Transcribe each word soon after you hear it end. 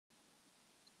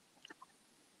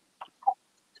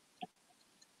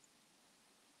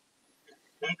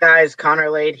Hey guys, Connor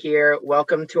Lade here.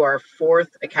 Welcome to our 4th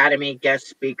Academy guest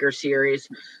speaker series.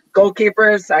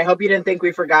 Goalkeepers, I hope you didn't think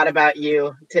we forgot about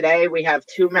you. Today we have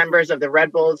 2 members of the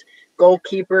Red Bulls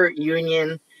Goalkeeper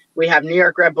Union. We have New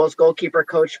York Red Bulls goalkeeper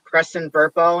coach Preston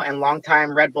Burpo and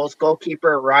longtime Red Bulls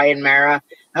goalkeeper Ryan Meara.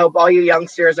 I hope all you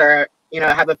youngsters are,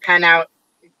 have a pen out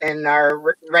and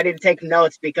are ready to take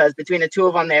notes, because between the 2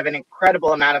 of them, they have an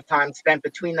incredible amount of time spent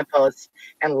between the posts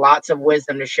and lots of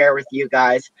wisdom to share with you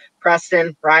guys.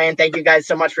 Preston, Ryan, thank you guys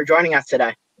so much for joining us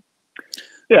today.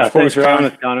 Yeah, thanks for having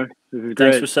us, Connor. This is great.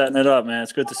 Thanks for setting it up, man.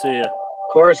 It's good to see you.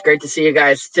 Of course, great to see you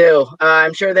guys too.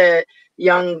 I'm sure the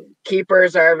young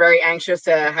keepers are very anxious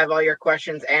to have all your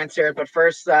questions answered. But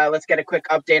first, let's get a quick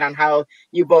update on how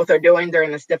you both are doing during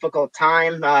this difficult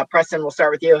time. Preston, we'll start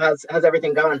with you. How's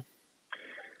everything going?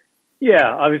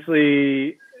 Yeah,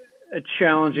 obviously a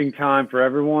challenging time for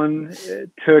everyone.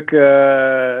 It took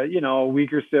a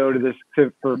week or so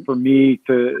for me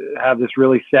to have this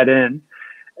really set in,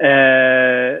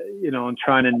 and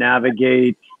trying to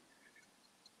navigate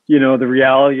the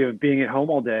reality of being at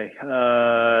home all day.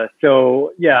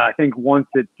 So yeah, I think once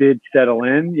it did settle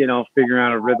in, figuring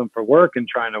out a rhythm for work and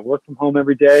trying to work from home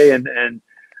every day, and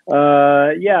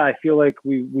I feel like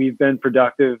we've been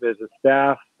productive as a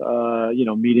staff,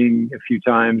 meeting a few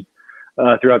times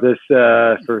throughout this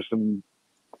for some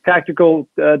tactical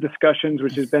discussions,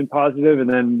 which has been positive. And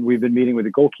then we've been meeting with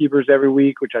the goalkeepers every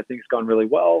week, which I think has gone really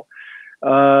well.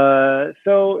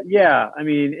 So yeah, I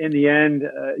mean, in the end,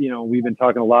 we've been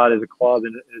talking a lot as a club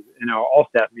and in our all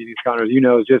staff meetings, Connor,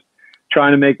 is just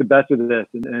trying to make the best of this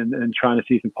and trying to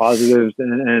see some positives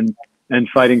and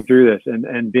fighting through this,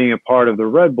 and being a part of the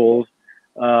Red Bulls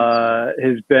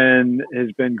has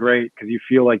been great, because you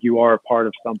feel like you are a part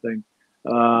of something.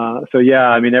 So yeah,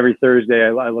 I mean, every Thursday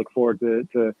I look forward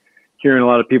to hearing a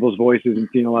lot of people's voices and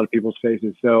seeing a lot of people's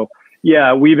faces. So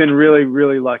yeah, we've been really,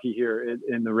 really lucky here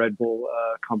in the Red Bull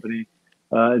company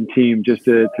and team, just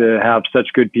to have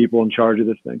such good people in charge of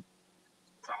this thing.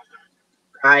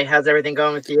 Hi, how's everything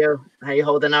going with you? How you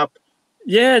holding up?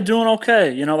 Yeah, doing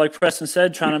okay. Like Preston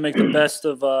said, trying to make the best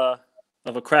of a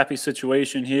crappy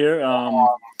situation here.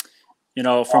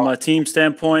 From a team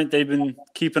standpoint, they've been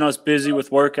keeping us busy with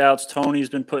workouts. Tony's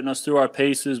been putting us through our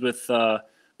paces with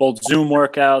both Zoom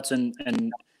workouts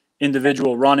and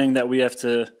individual running that we have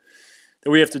to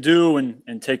do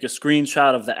and take a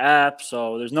screenshot of the app.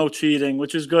 So there's no cheating,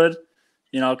 which is good.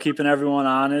 Keeping everyone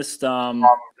honest.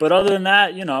 But other than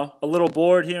that, a little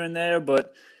bored here and there,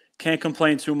 but can't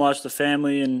complain too much. The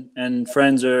family and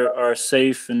friends are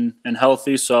safe and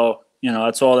healthy. So,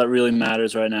 that's all that really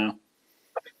matters right now.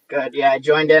 Good. Yeah, I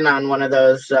joined in on one of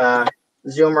those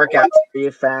Zoom workouts for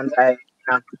you fans. I've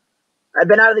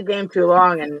been out of the game too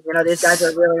long, and, these guys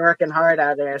are really working hard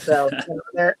out there. So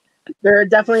there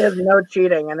definitely is no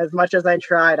cheating. And as much as I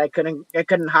tried, I couldn't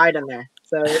hide in there.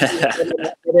 So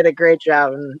you did a great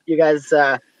job. And you guys,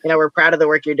 we're proud of the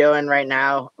work you're doing right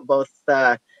now, both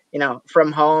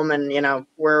from home, and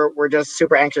we're just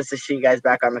super anxious to see you guys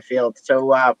back on the field. So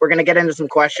we're gonna get into some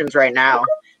questions right now,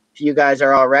 if you guys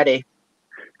are all ready.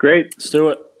 Great, let's do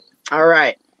it. All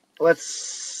right,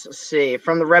 let's see.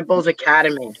 From the Red Bulls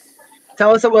Academy,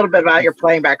 tell us a little bit about your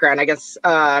playing background. I guess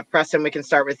Preston, we can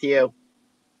start with you.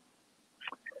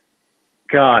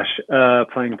 Gosh,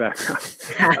 playing background.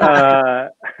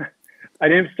 I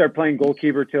didn't start playing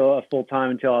goalkeeper full time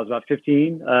until I was about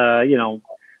 15.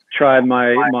 Tried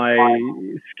my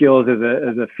skills as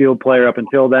a field player up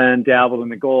until then, dabbled in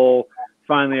the goal.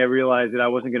 Finally, I realized that I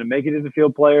wasn't going to make it as a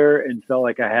field player and felt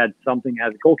like I had something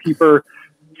as a goalkeeper.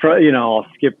 I'll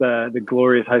skip the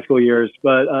glorious high school years,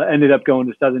 but ended up going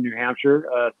to Southern New Hampshire,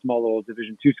 a small little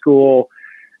Division II school.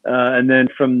 And then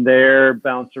from there,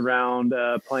 bounced around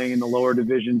playing in the lower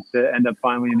divisions to end up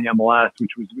finally in the MLS,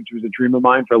 which was a dream of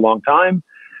mine for a long time.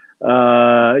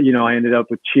 I ended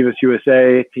up with Chivas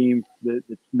USA, a team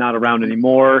that's not around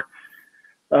anymore,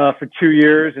 for 2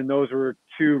 years. And those were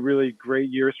 2 really great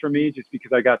years for me, just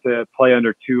because I got to play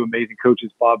under 2 amazing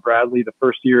coaches, Bob Bradley the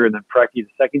first year and then Preki the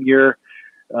second year.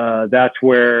 That's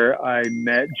where I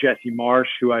met Jesse Marsh,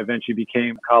 who I eventually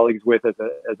became colleagues with as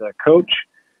a coach.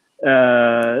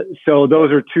 So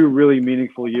those are 2 really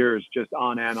meaningful years, just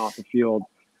on and off the field.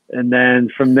 And then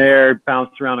from there,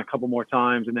 bounced around a couple more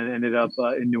times, and then ended up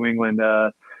in New England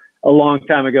a long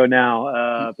time ago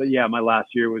now. But yeah, my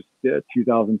last year was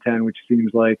 2010, which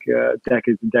seems like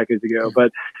decades and decades ago.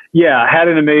 But yeah, had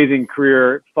an amazing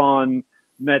career, fun,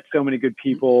 met so many good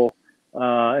people,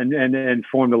 and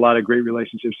formed a lot of great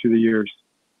relationships through the years.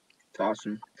 That's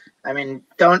awesome. I mean,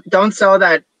 don't sell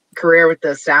that career with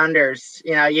the Sounders.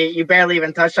 You barely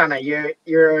even touched on it.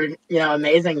 You're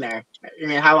amazing there. I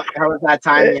mean, how was that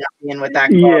time being with that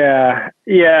club?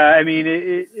 Yeah. I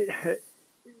mean,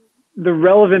 the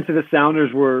relevance of the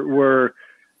Sounders were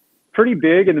pretty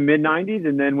big in the mid 90s.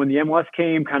 And then when the MLS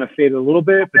came, kind of faded a little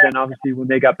bit, but then obviously when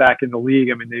they got back in the league,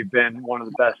 I mean, they've been one of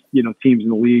the best, teams in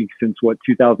the league since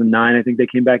 2009, I think they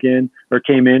came in,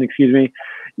 excuse me.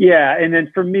 Yeah. And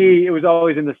then for me, it was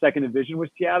always in the second division with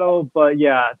Seattle, but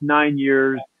 9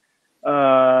 years, we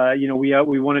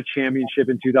won a championship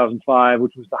in 2005,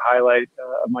 which was the highlight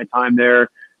of my time there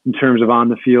in terms of on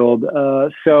the field.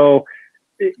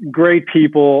 Great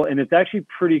people, and it's actually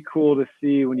pretty cool to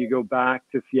see when you go back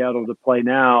to Seattle to play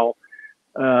now,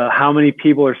 how many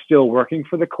people are still working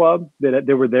for the club that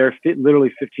were there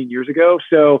literally 15 years ago.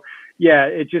 So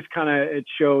it just it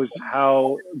shows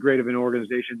how great of an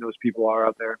organization those people are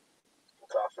out there.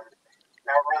 That's awesome.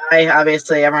 Now, Rye,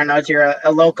 obviously everyone knows you're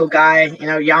a local guy,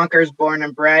 Yonkers born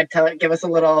and bred. Give us a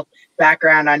little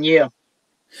background on you.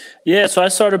 Yeah, so I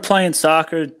started playing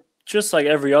soccer just like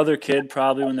every other kid,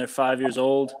 probably when they're 5 years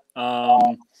old.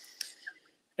 And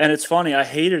it's funny, I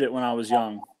hated it when I was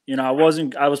young. I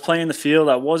was playing the field.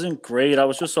 I wasn't great. I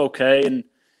was just okay. And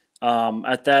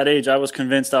at that age, I was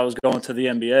convinced I was going to the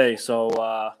NBA.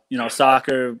 So,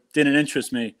 soccer didn't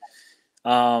interest me.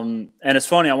 And it's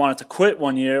funny, I wanted to quit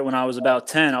one year when I was about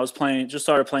 10. I was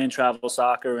started playing travel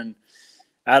soccer, and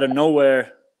out of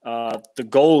nowhere, the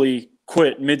goalie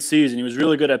quit mid-season. He was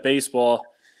really good at baseball,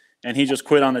 and he just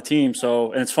quit on the team.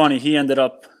 So, and it's funny, he ended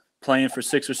up playing for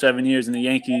 6 or 7 years in the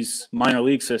Yankees minor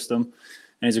league system,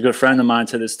 and he's a good friend of mine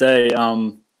to this day.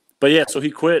 So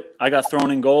he quit. I got thrown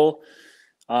in goal,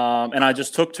 and I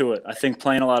just took to it. I think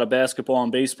playing a lot of basketball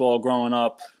and baseball growing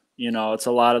up, it's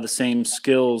a lot of the same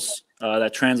skills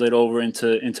that translate over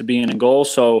into being in goal.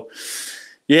 So,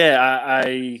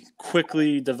 I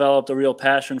quickly developed a real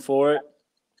passion for it.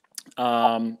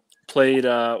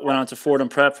 Went on to Fordham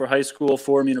Prep for high school,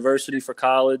 Fordham University for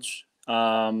college.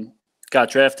 Got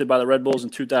drafted by the Red Bulls in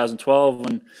 2012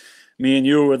 when me and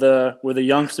you were the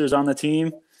youngsters on the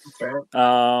team.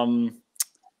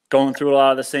 Going through a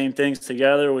lot of the same things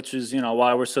together, which is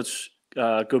why we're such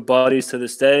good buddies to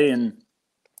this day.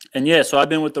 So I've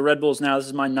been with the Red Bulls now. This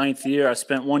is my 9th year. I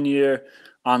spent 1 year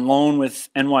on loan with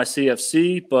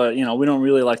NYCFC, but we don't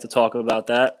really like to talk about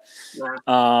that.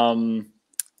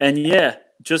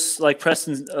 Just like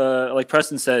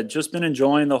Preston said, just been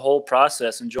enjoying the whole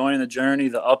process, enjoying the journey,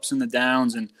 the ups and the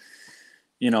downs, and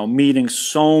meeting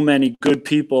so many good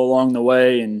people along the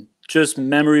way, and just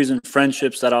memories and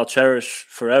friendships that I'll cherish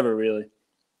forever, really.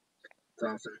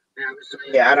 That's awesome.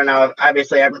 I don't know.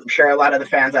 Obviously, I'm sure a lot of the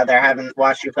fans out there haven't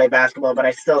watched you play basketball, but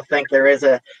I still think there is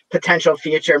a potential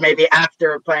future. Maybe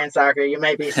after playing soccer, you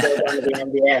may be still going to the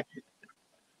NBA.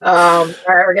 All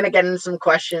right, we're going to get into some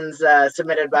questions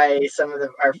submitted by some of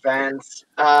our fans.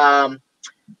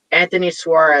 Anthony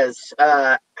Suarez,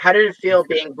 how did it feel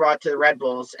being brought to the Red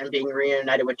Bulls and being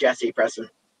reunited with Jesse, Preston?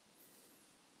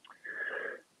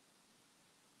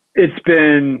 It's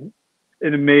been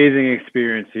an amazing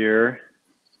experience here.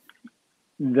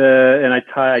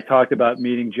 I talked about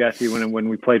meeting Jesse when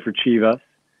we played for Chivas.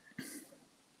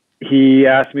 He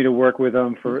asked me to work with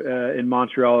him in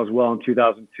Montreal as well in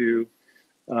 2002.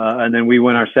 And then we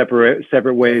went our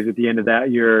separate ways at the end of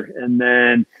that year. And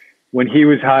then when he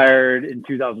was hired in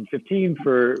 2015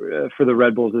 for the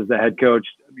Red Bulls as the head coach,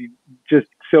 I mean, just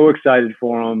so excited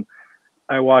for him.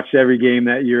 I watched every game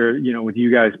that year, with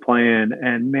you guys playing,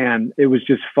 and man, it was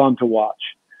just fun to watch.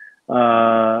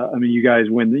 I mean, you guys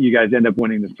end up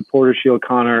winning the Supporter Shield,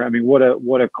 Connor. I mean, what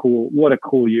a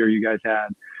cool year you guys had.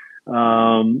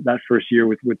 That first year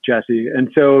with Jesse. And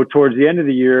so towards the end of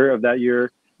that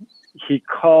year, he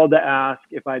called to ask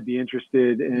if I'd be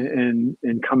interested in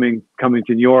coming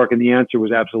to New York, and the answer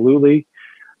was absolutely.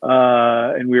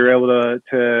 And we were able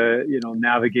to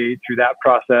navigate through that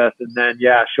process, and then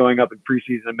showing up in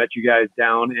preseason, I met you guys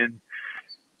down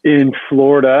in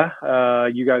Florida.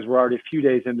 You guys were already a few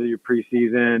days into your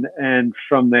preseason, and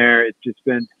from there, it's just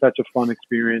been such a fun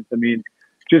experience. I mean,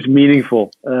 just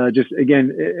meaningful. Just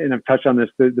again, and I've touched on this.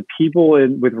 The people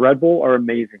with Red Bull are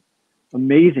amazing.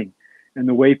 And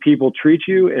the way people treat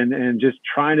you and just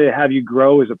trying to have you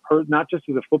grow as a person, not just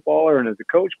as a footballer and as a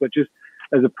coach, but just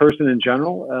as a person in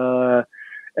general.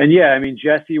 I mean,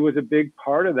 Jesse was a big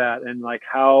part of that, and like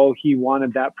how he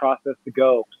wanted that process to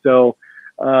go. So,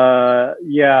 I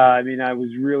mean, I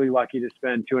was really lucky to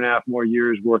spend 2.5 more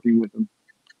years working with him.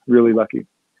 Really lucky.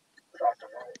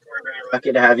 We're very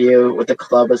lucky to have you with the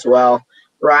club as well.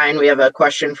 Ryan, we have a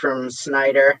question from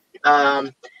Snyder.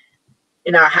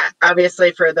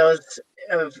 Obviously for those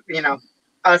of,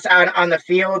 us out on the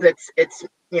field, it's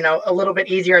a little bit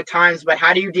easier at times, but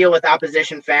how do you deal with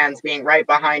opposition fans being right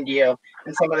behind you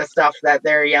and some of the stuff that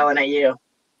they're yelling at you?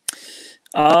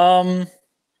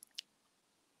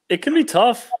 It can be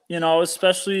tough,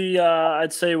 especially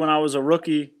I'd say when I was a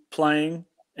rookie playing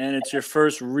and it's your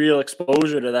first real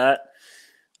exposure to that.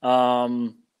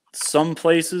 Some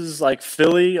places like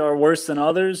Philly are worse than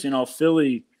others.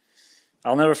 Philly,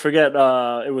 I'll never forget,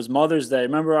 it was Mother's Day.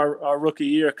 Remember our rookie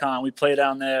year, Con? We played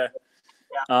down there.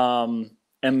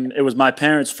 And it was my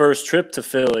parents' first trip to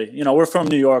Philly. We're from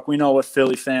New York. We know what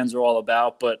Philly fans are all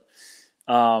about, but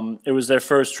it was their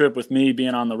first trip with me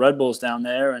being on the Red Bulls down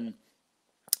there. And,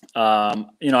 I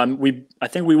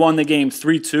think we won the game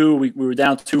 3-2. We were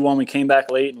down 2-1. We came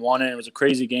back late and won it. It was a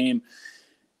crazy game.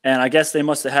 And I guess they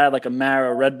must have had like a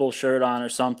Meara Red Bull shirt on or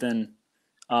something.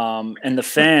 And the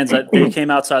fans, they came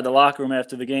outside the locker room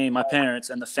after the game, my parents,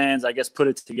 and the fans, I guess, put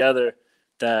it together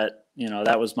that,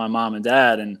 that was my mom and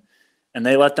dad. And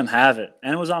they let them have it.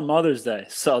 And it was on Mother's Day.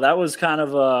 So that was kind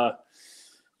of a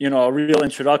real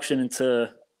introduction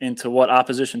into what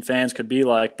opposition fans could be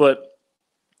like. But,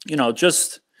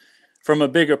 just from a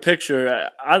bigger picture,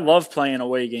 I love playing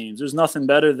away games. There's nothing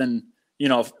better than,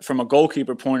 from a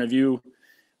goalkeeper point of view,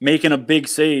 making a big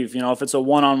save. If it's a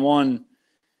one-on-one,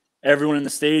 everyone in the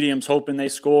stadium's hoping they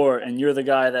score, and you're the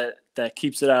guy that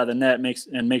keeps it out of the net,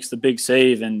 makes the big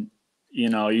save. And,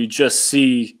 you just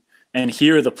see and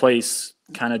hear the place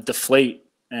kind of deflate.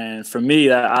 And for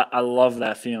me, I love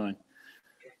that feeling.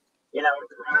 I'm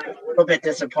a little bit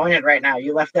disappointed right now.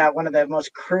 You left out one of the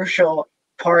most crucial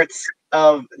parts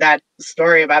of that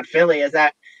story about Philly, is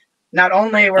that not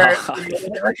only were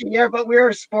the rookie year, but we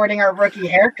were sporting our rookie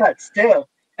haircuts too.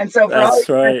 And so that's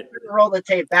right. Roll the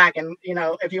tape back, and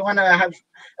if you want to have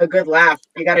a good laugh,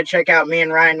 you got to check out me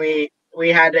and Ryan. We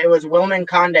had, it was Wilman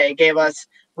Conde gave us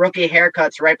rookie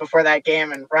haircuts right before that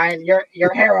game, and Ryan,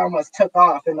 your hair almost took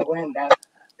off in the wind.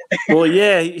 Well,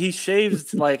 yeah, he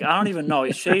shaved like, I don't even know.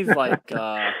 He shaved like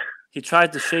he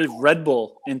tried to shave Red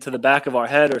Bull into the back of our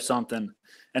head or something,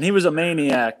 and he was a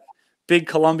maniac. Big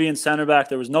Colombian center back.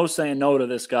 There was no saying no to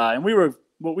this guy, and we were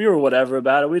whatever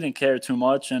about it. We didn't care too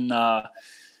much, and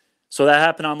so that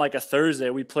happened on like a Thursday.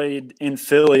 We played in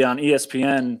Philly on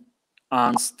ESPN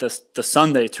on the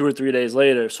Sunday, 2 or 3 days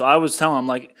later. So I was telling him,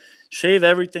 like, shave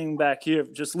everything back here.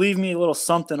 Just leave me a little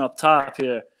something up top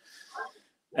here.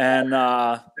 And,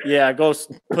 I go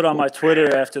put on my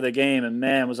Twitter after the game, and,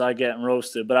 man, was I getting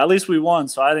roasted. But at least we won,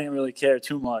 so I didn't really care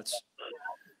too much.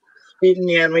 Beating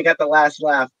you, and we got the last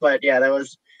laugh. But, yeah, that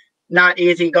was not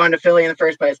easy going to Philly in the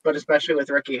first place, but especially with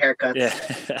rookie haircuts.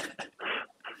 Yeah.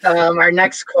 Our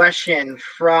next question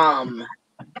from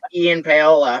Ian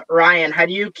Paola. Ryan, how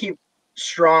do you keep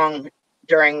strong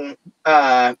during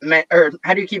how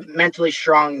do you keep mentally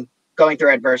strong going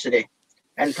through adversity?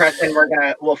 And Preston,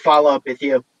 we'll follow up with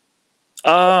you.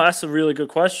 That's a really good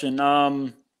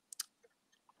question.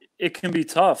 It can be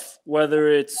tough, whether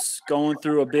it's going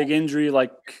through a big injury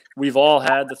like we've all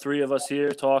had, the three of us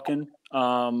here talking,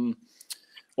 or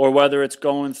whether it's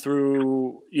going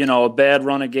through, a bad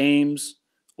run of games,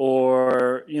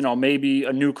 or, maybe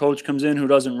a new coach comes in who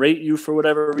doesn't rate you for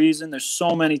whatever reason. There's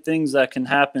so many things that can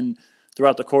happen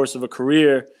throughout the course of a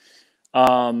career.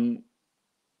 And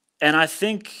I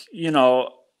think,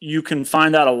 you can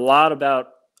find out a lot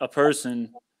about a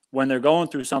person when they're going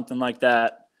through something like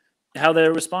that, how they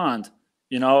respond.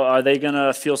 Are they going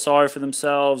to feel sorry for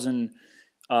themselves and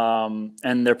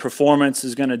their performance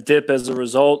is going to dip as a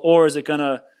result, or is it going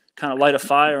to kind of light a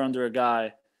fire under a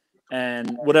guy?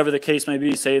 And whatever the case may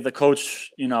be, say the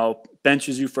coach,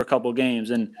 benches you for a couple of games,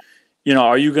 and,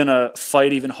 are you going to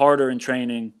fight even harder in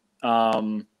training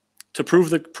to prove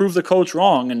the coach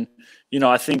wrong? And,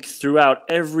 I think throughout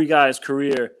every guy's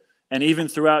career, and even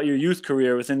throughout your youth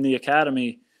career within the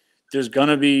academy, there's going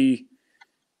to be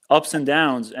ups and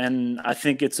downs. And I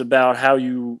think it's about how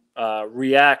you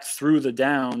react through the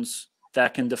downs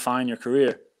that can define your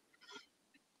career.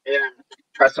 Yeah.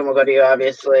 Preston, we'll go to you,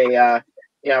 obviously.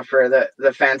 For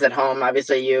the fans at home,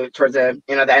 obviously you, towards the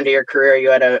end of your career,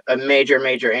 you had a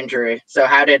major injury. So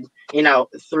how did,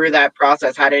 through that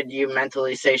process, how did you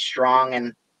mentally stay strong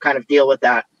and kind of deal with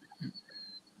that?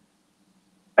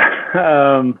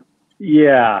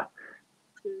 Yeah,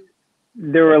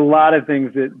 there were a lot of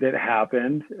things that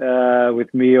happened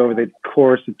with me over the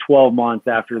course of 12 months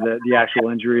after the actual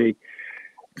injury.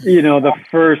 The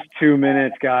first 2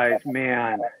 minutes, guys,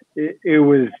 man, there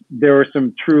were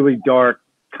some truly dark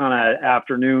kind of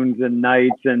afternoons and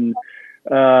nights, and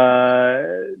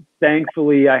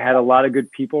thankfully I had a lot of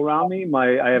good people around me.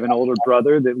 I have an older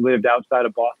brother that lived outside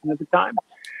of Boston at the time,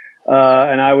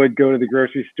 And I would go to the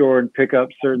grocery store and pick up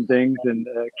certain things and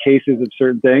cases of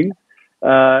certain things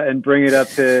and bring it up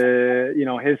to,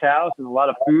 his house, and a lot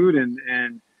of food.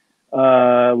 And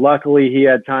luckily he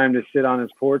had time to sit on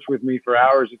his porch with me for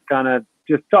hours,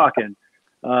 just talking.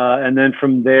 And then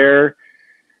from there,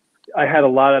 I had a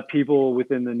lot of people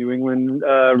within the New England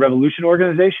Revolution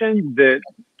organization that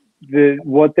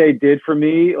what they did for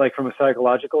me, like from a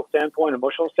psychological standpoint,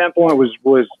 emotional standpoint,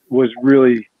 was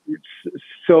really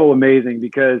so amazing,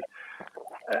 because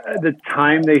the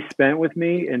time they spent with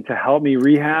me and to help me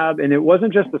rehab, and it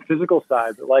wasn't just the physical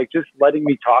side, but like just letting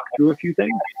me talk through a few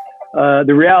things.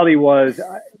 The reality was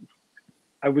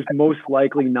I was most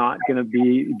likely not going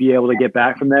to be able to get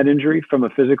back from that injury from a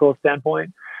physical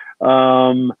standpoint.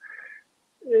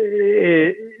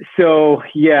 So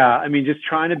yeah, I mean, just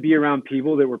trying to be around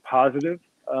people that were positive,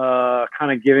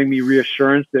 kind of giving me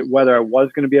reassurance that whether I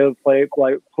was going to be able to play,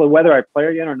 whether I play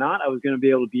again or not, I was going to be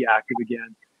able to be active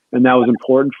again. And that was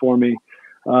important for me.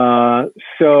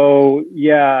 So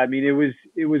yeah, I mean,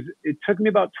 it took me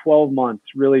about 12 months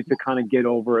really to kind of get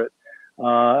over it.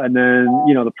 And then,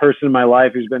 the person in my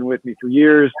life who's been with me for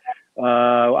years,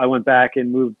 I went back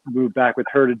and moved back with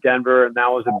her to Denver, and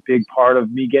that was a big part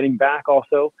of me getting back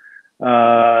also.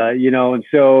 And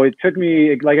so it took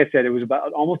me, like I said, it was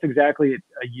about almost exactly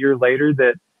a year later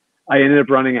that I ended up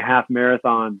running a half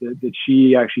marathon that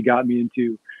she actually got me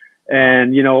into.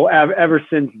 And, ever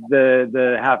since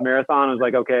the half marathon, I was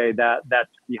like, okay, that's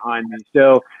behind me.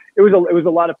 So it was a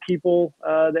lot of people,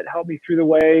 that helped me through the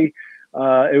way.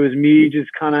 It was me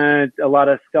just kind of a lot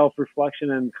of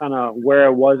self-reflection and kind of where I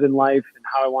was in life and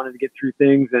how I wanted to get through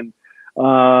things. And,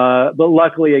 but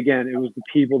luckily, again, it was the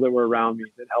people that were around me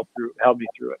that helped me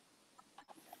through it.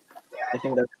 Yeah, I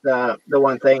think that's the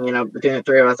one thing, between the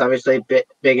three of us, obviously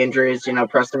big injuries,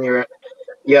 Preston,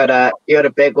 you had a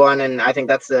big one. And I think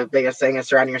that's the biggest thing, is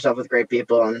surrounding yourself with great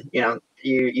people. And,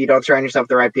 you don't surround yourself with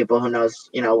the right people, who knows,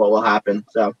 what will happen.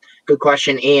 So good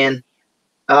question, Ian.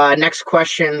 Next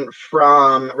question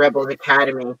from Rebels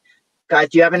Academy. Guys,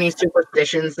 do you have any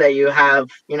superstitions that you have,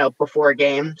 before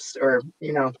games, or,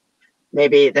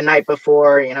 maybe the night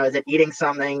before, is it eating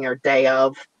something, or day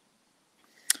of?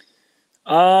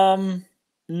 No,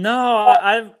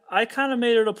 I kind of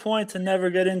made it a point to never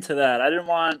get into that. I didn't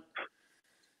want,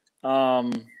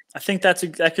 I think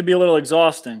that could be a little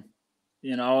exhausting,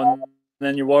 and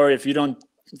then you worry if you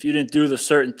didn't do the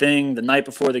certain thing the night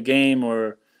before the game,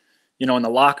 or, in the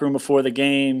locker room before the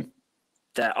game,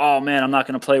 that, oh man, I'm not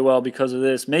going to play well because of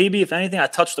this. Maybe if anything, I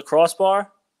touch the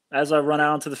crossbar as I run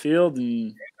out into the field,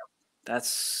 and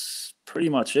that's pretty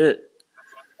much it.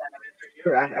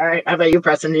 All right. How about you,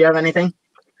 Preston? Do you have anything?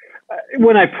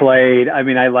 When I played, I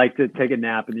mean, I like to take a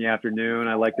nap in the afternoon.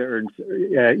 I like to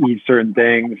eat certain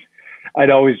things. I'd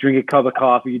always drink a cup of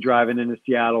coffee driving into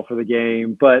Seattle for the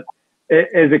game. But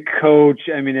as a coach,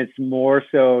 I mean, it's more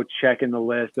so checking the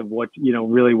list of what,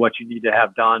 really what you need to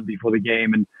have done before the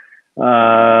game. And,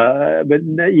 but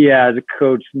yeah, as a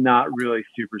coach, not really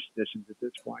superstitions at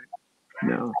this point.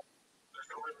 No.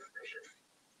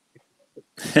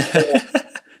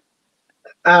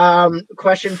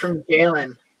 Question from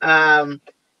Jalen.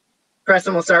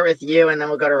 Preston, we'll start with you, and then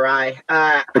we'll go to Rye.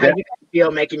 How do you feel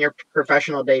making your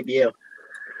professional debut?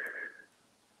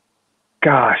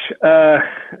 Gosh, I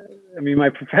mean, my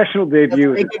professional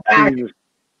debut was, I mean,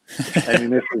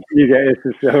 this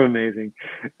is so amazing.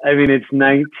 I mean, it's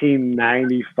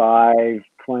 1995,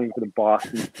 playing for the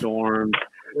Boston Storm.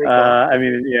 I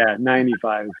mean, yeah,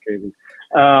 95 is crazy.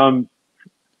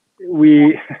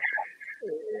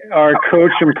 Our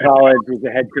coach from college was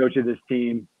the head coach of this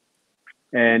team,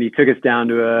 and he took us down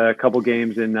to a couple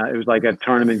games, and it was like a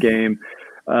tournament game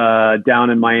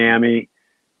down in Miami.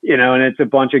 And it's a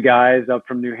bunch of guys up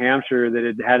from New Hampshire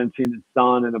that hadn't seen the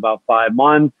sun in about 5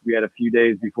 months. We had a few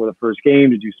days before the first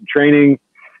game to do some training.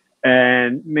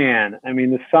 And man, I mean,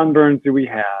 the sunburns that we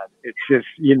had, it's just,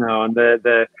 and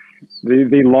the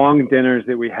long dinners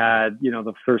that we had,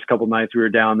 the first couple nights we were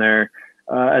down there.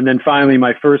 And then finally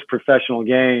my first professional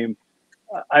game,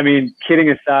 I mean, kidding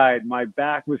aside, my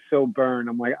back was so burned.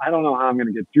 I'm like, I don't know how I'm going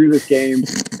to get through this game.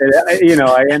 And,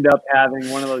 I end up having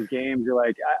one of those games. You're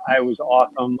like, I was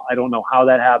awesome. I don't know how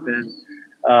that happened.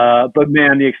 But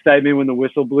man, the excitement when the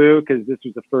whistle blew, because this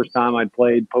was the first time I'd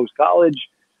played post-college,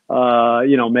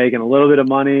 making a little bit of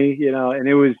money, and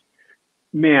it was,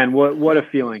 man, what a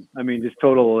feeling. I mean, just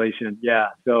total elation.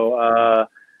 Yeah. So,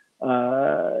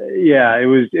 yeah, it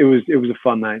was a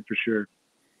fun night for sure.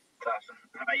 Awesome.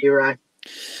 How about you, Rye?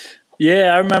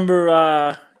 Yeah, I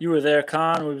remember you were there,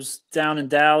 Con. We was down in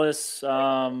Dallas,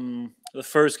 the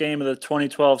first game of the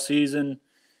 2012 season.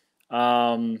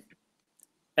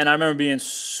 And I remember being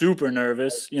super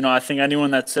nervous. You know, I think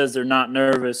anyone that says they're not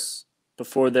nervous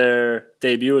before their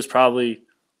debut is probably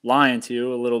lying to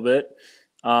you a little bit.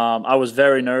 I was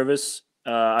very nervous.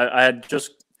 I had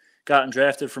just gotten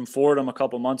drafted from Fordham a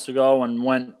couple months ago and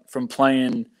went from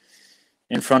playing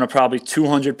in front of probably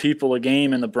 200 people a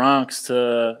game in the Bronx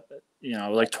to, you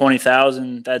know, like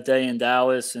 20,000 that day in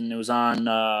Dallas. And it was on,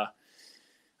 I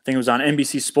think it was on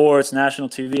NBC Sports, national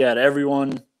TV. I had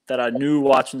everyone that I knew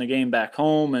watching the game back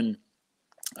home, and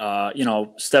you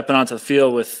know, stepping onto the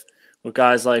field with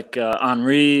guys like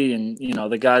Henri and, you know,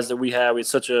 the guys that we had. We had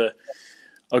such a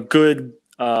good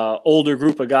older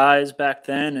group of guys back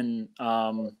then,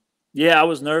 and yeah, I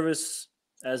was nervous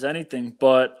as anything.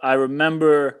 But I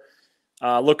remember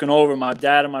looking over. My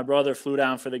dad and my brother flew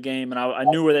down for the game, and I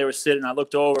knew where they were sitting. I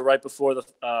looked over right before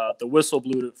the whistle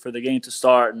blew for the game to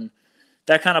start, and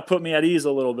that kind of put me at ease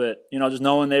a little bit, you know, just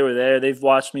knowing they were there. They've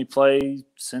watched me play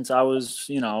since I was,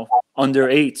 you know, under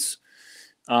eights.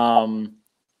 And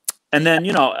then,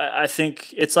 you know, I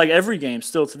think it's like every game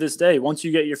still to this day. Once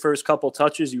you get your first couple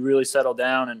touches, you really settle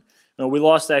down. And, you know, we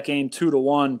lost that game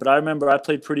 2-1, but I remember I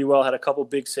played pretty well, had a couple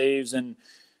big saves. And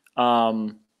I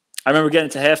remember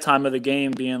getting to halftime of the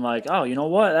game being like, oh, you know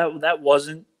what? That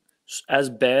wasn't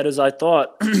as bad as I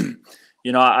thought.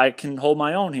 You know, I can hold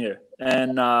my own here.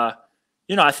 And,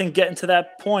 you know, I think getting to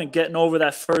that point, getting over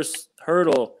that first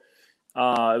hurdle,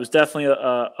 it was definitely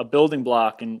a building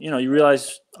block. And, you know, you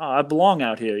realize, oh, I belong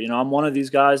out here. You know, I'm one of these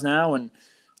guys now. And,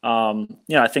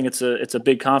 you know, I think it's a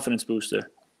big confidence booster.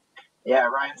 Yeah,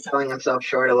 Ryan's selling himself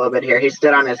short a little bit here. He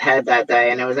stood on his head that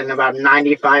day, and it was in about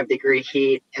 95-degree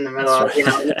heat in the middle of, you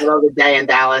know, in the middle of the day in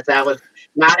Dallas. That was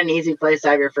not an easy place to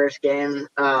have your first game.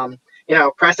 You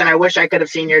know, Preston, I wish I could have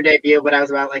seen your debut, but I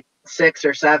was about like 6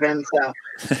 or 7. So,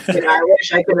 you know, I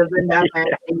wish I could have been down there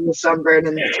in the sunburn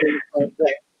and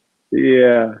the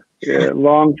Yeah,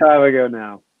 long time ago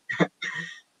now.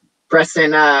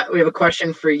 Preston, we have a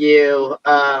question for you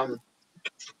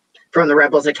from the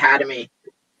Rebels Academy.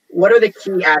 What are the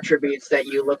key attributes that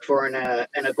you look for in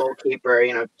a goalkeeper,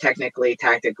 you know, technically,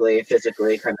 tactically,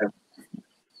 physically, kind of?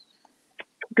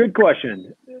 Good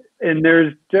question. And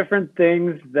there's different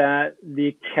things that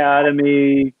the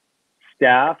academy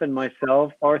staff and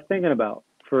myself are thinking about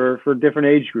for different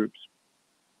age groups.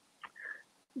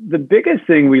 The biggest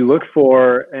thing we look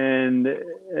for, and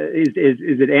is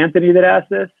it Anthony that asked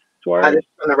this? This is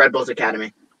from the Red Bulls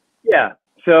Academy. Yeah.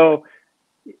 So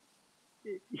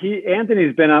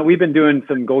Anthony's been on. We've been doing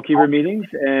some goalkeeper meetings,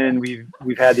 and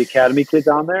we've had the academy kids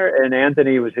on there, and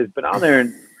Anthony has been on there,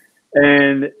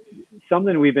 and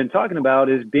something we've been talking about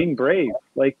is being brave,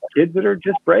 like kids that are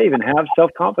just brave and have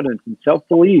self-confidence and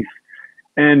self-belief.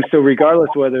 And so regardless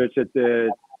whether it's at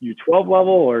the U12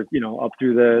 level or, you know, up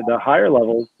through the higher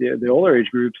levels, the older age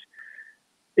groups,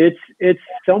 it's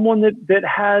someone that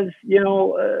has, you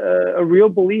know, a real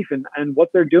belief in what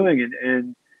they're doing.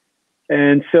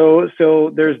 And so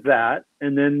there's that.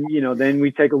 And then, you know, then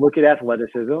we take a look at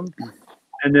athleticism.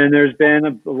 And then there's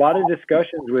been a lot of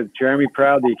discussions with Jeremy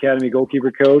Proud, the academy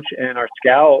goalkeeper coach, and our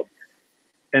scout,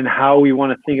 and how we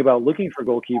want to think about looking for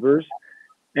goalkeepers.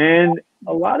 And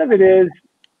a lot of it is,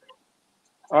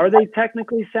 are they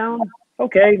technically sound?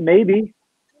 Okay, maybe,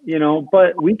 you know,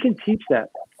 but we can teach that.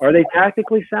 Are they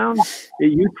tactically sound? At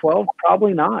U12,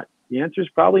 probably not. The answer is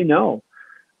probably no.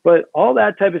 But all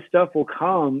that type of stuff will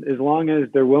come as long as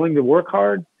they're willing to work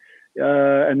hard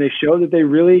and they show that they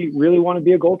really, really want to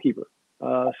be a goalkeeper.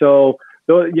 So,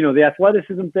 you know, the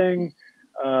athleticism thing,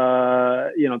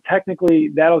 you know, technically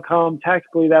that'll come,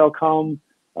 tactically that'll come.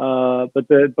 But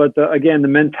again, the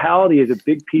mentality is a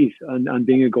big piece on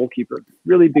being a goalkeeper.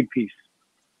 Really big piece.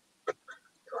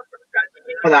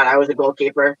 For that, I was a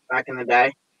goalkeeper back in the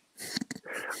day.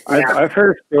 I've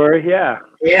heard a story. Yeah.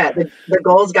 Yeah. The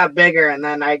goals got bigger, and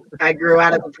then I grew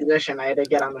out of the position. I had to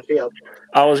get on the field.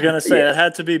 I was going to say that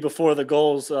had to be before the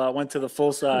goals went to the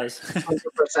full size. 100%.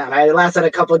 I lasted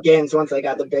a couple of games once I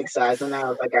got the big size, and then I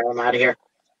was like, I'm out of here.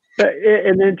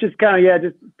 And then just kind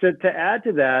of, just to add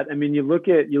to that, I mean, you look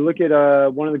at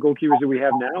one of the goalkeepers that we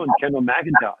have now, and Kendall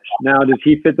McIntosh. Now, does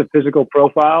he fit the physical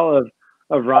profile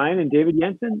of Ryan and David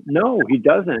Jensen? No, he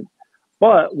doesn't.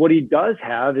 But what he does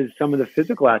have is some of the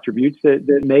physical attributes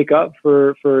that make up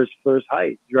for his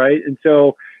height, right? And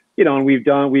so, you know, and we've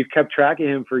kept track of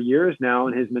him for years now,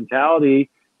 and his mentality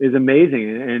is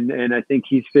amazing, and I think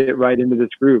he's fit right into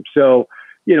this group. So,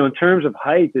 you know, in terms of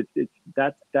height,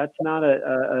 that's not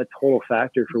a total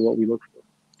factor for what we look for.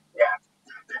 Yeah,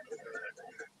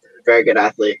 very good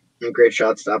athlete, and great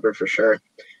shot stopper for sure.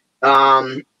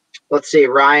 Let's see,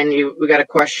 Ryan, we got a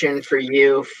question for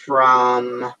you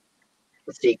from.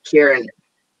 Let's see, Kieran.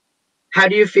 How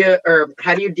do you feel, or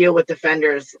how do you deal with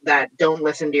defenders that don't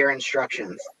listen to your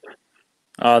instructions?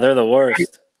 Oh, they're the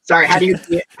worst. Sorry, how do you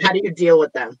deal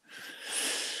with them?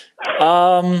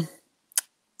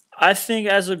 I think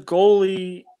as a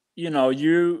goalie,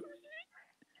 you're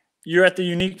at the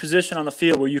unique position on the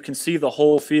field where you can see the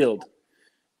whole field.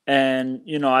 And,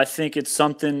 I think it's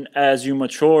something as you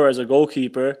mature as a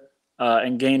goalkeeper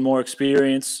and gain more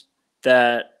experience,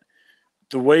 that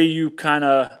the way you kind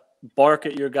of bark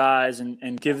at your guys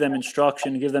and give them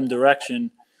instruction, give them direction,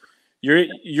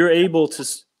 you're able to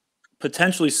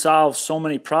potentially solve so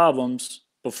many problems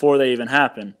before they even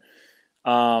happen.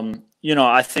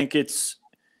 I think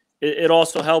it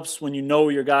also helps when you know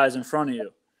your guys in front of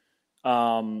you,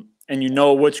 and you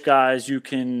know which guys you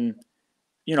can,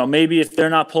 maybe if they're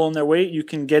not pulling their weight, you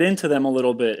can get into them a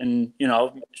little bit and,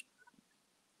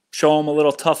 show them a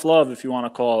little tough love, if you want to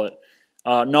call it,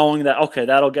 knowing that, okay,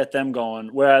 that'll get them going.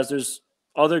 Whereas there's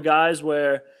other guys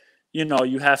where,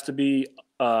 you have to be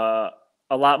a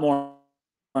lot more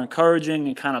encouraging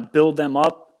and kind of build them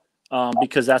up,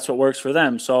 because that's what works for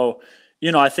them. So,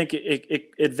 I think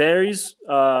it varies,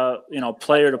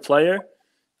 player to player,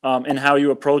 in how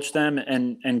you approach them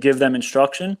and give them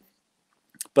instruction.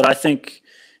 But I think,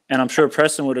 and I'm sure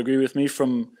Preston would agree with me,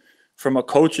 from a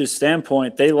coach's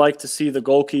standpoint, they like to see the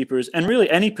goalkeepers, and really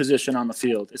any position on the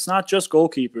field. It's not just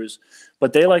goalkeepers,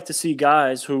 but they like to see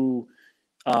guys who,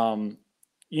 both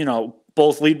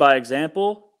lead by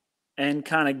example and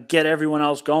kind of get everyone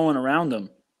else going around them.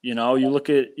 You look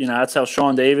at, that's how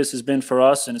Sean Davis has been for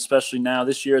us, and especially now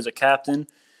this year as a captain.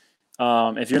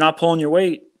 If you're not pulling your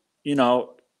weight, you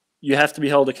have to be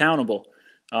held accountable.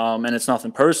 And it's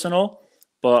nothing personal,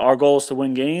 but our goal is to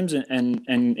win games and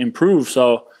improve.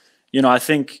 So, I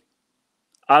think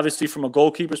obviously from a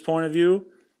goalkeeper's point of view,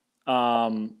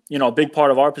 a big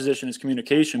part of our position is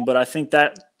communication, but I think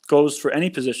that goes for any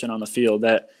position on the field,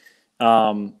 that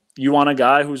you want a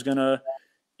guy who's going to,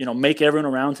 make everyone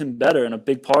around him better. And a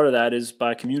big part of that is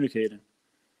by communicating.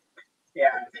 Yeah,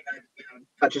 I think that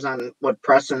touches on what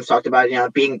Preston's talked about,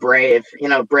 being brave,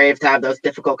 brave to have those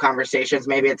difficult conversations.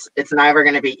 Maybe it's never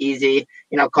going to be easy,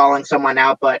 calling someone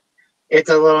out, but it's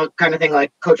a little kind of thing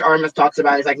like Coach Armas talks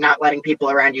about, is like not letting people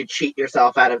around you cheat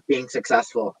yourself out of being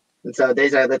successful. And so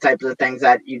these are the types of things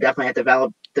that you definitely have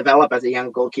to develop as a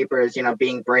young goalkeeper, is,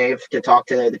 being brave to talk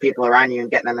to the people around you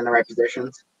and getting them in the right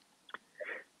positions.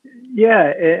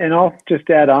 Yeah, and I'll just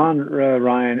add on,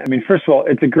 Ryan. I mean, first of all,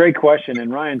 it's a great question.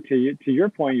 And Ryan, to your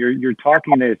point, you're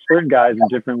talking to certain guys in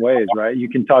different ways, right? You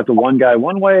can talk to one guy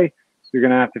one way, you're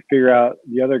going to have to figure out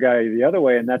the other guy the other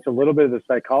way, and that's a little bit of the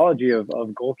psychology of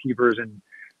goalkeepers and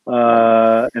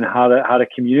how to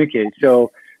communicate.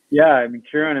 So, yeah, I mean,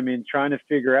 Kieran, trying to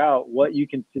figure out what you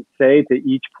can say to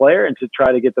each player and to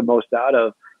try to get the most out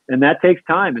of, and that takes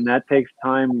time,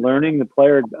 learning the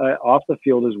player off the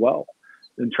field as well,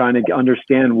 and trying to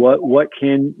understand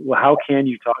how can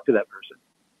you talk to that person.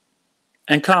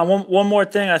 And Con, one more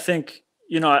thing, I think,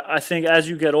 I think as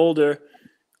you get older,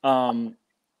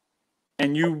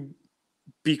 and you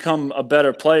become a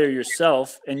better player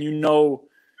yourself, and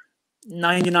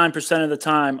 99% of the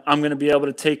time I'm going to be able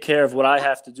to take care of what I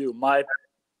have to do.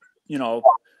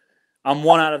 I'm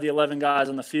one out of the 11 guys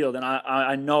on the field, and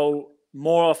I know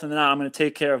more often than not I'm going to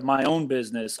take care of my own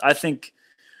business. I think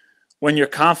when you're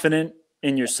confident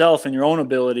in yourself and your own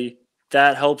ability,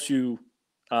 that helps you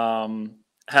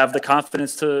have the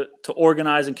confidence to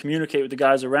organize and communicate with the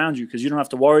guys around you, because you don't have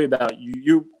to worry about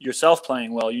you yourself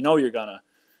playing well. You're gonna.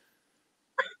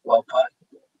 Well put.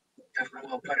 Definitely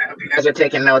well put. I hope you guys are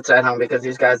taking notes at home, because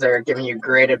these guys are giving you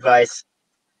great advice.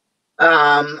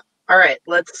 All right,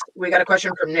 we got a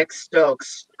question from Nick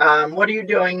Stokes. What are you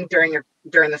doing during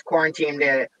this quarantine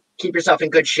to keep yourself in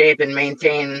good shape and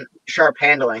maintain sharp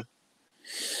handling?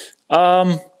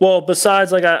 Well,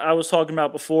 besides, like I was talking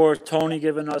about before, Tony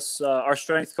giving us our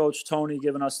strength coach, Tony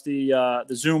giving us the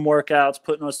Zoom workouts,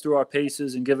 putting us through our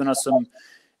paces, and giving us some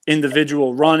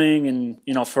individual running, and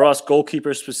for us,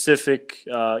 goalkeeper specific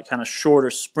kind of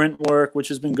shorter sprint work, which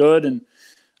has been good. And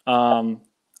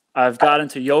I've got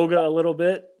into yoga a little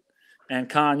bit. And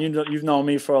Con, you've known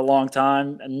me for a long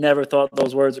time, and never thought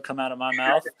those words would come out of my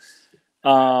mouth.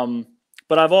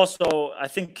 But I've also, I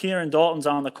think Kieran Dalton's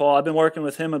on the call. I've been working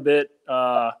with him a bit.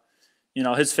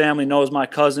 His family knows my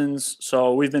cousins,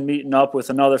 so we've been meeting up with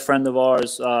another friend of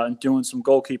ours and doing some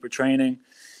goalkeeper training.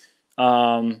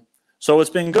 So it's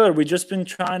been good. We've just been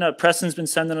Preston's been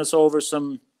sending us over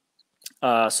some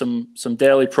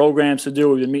daily programs to do.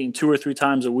 We've been meeting 2 or 3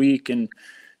 times a week, and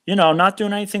not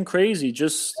doing anything crazy,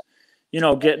 just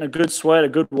getting a good sweat, a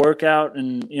good workout.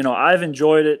 And I've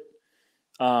enjoyed it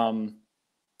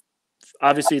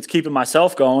obviously it's keeping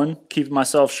myself going, keeping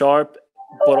myself sharp,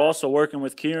 but also working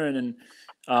with Kieran and,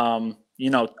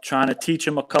 trying to teach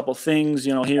him a couple things,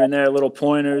 here and there, little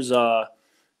pointers.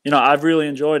 I've really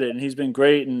enjoyed it, and he's been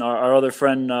great. And our other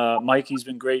friend, Mikey's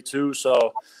been great too.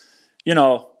 So,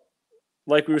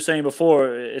 like we were saying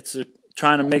before, it's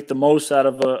trying to make the most out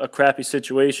of a crappy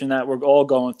situation that we're all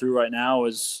going through right now,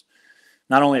 is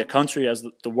not only a country, as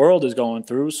the world is going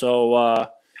through. So,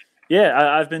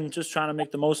 I've been just trying to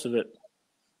make the most of it.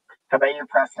 How about you,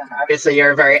 Preston? Obviously,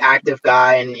 you're a very active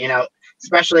guy, and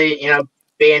especially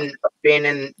being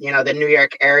in the New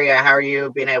York area. How are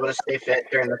you being able to stay fit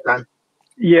during the time?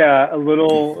 Yeah, a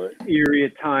little eerie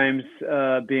at times,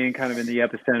 being kind of in the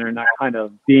epicenter, not kind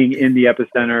of being in the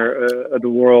epicenter of the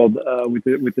world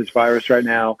with this virus right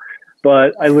now.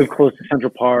 But I live close to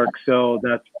Central Park, so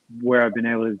that's where I've been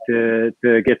able to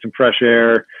get some fresh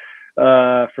air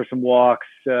for some walks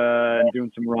and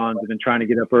doing some runs. I've been trying to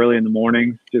get up early in the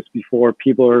mornings just before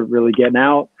people are really getting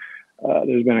out.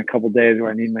 There's been a couple days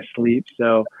where I need my sleep,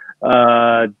 so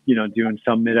doing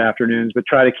some mid afternoons, but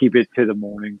try to keep it to the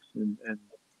mornings and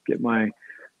get my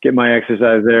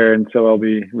exercise there, and so I'll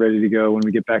be ready to go when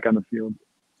we get back on the field.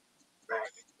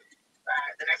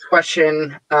 The next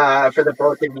question for the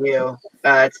both of you,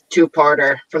 it's a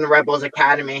two-parter from the Red Bulls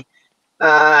Academy.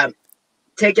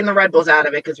 Taking the Red Bulls out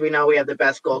of it, because we know we have the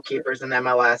best goalkeepers in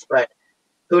MLS, but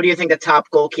who do you think the top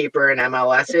goalkeeper in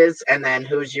MLS is? And then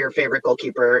who's your favorite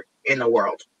goalkeeper in the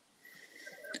world?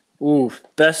 Ooh,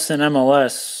 best in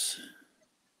MLS.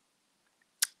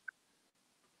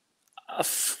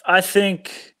 I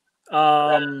think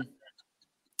right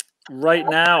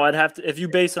now I'd have to, if you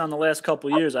base it on the last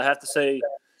couple of years, I have to say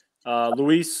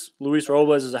Luis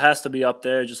Robles has to be up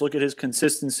there. Just look at his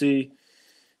consistency.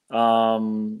 He,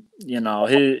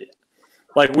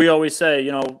 like we always say,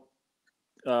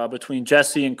 between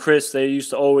Jesse and Chris, they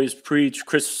used to always preach.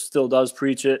 Chris still does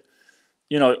preach it.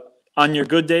 On your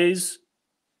good days,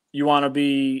 you want to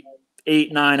be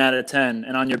 8, 9 out of 10.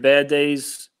 And on your bad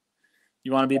days,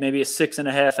 you want to be maybe a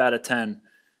 6.5 out of 10.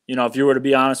 If you were to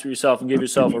be honest with yourself and give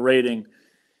yourself a rating.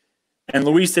 And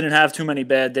Luis didn't have too many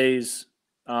bad days.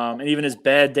 And even his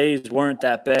bad days weren't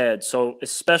that bad. So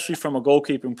especially from a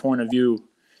goalkeeping point of view,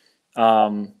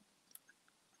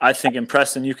 I think, in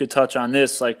Preston, you could touch on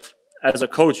this. Like, as a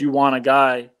coach, you want a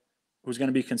guy who's going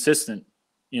to be consistent.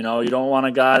 You don't want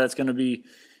a guy that's going to be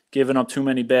giving up too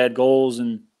many bad goals,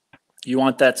 and you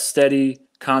want that steady,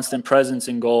 constant presence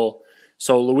in goal.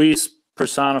 So Luis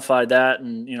personified that,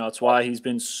 and it's why he's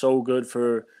been so good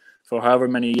for however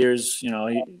many years. He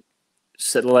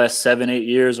said the last 7, 8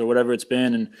 years or whatever it's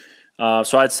been, and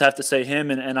so I'd just have to say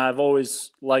him. And I've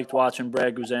always liked watching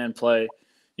Brad Guzan play.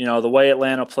 The way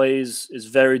Atlanta plays is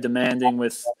very demanding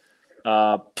with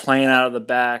playing out of the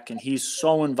back, and he's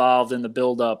so involved in the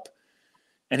build-up,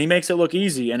 and he makes it look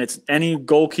easy. And it's any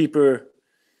goalkeeper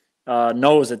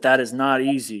knows that is not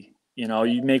easy.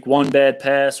 You make one bad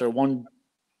pass or one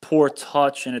poor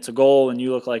touch, and it's a goal, and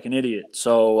you look like an idiot.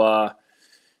 So,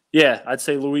 I'd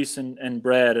say Luis and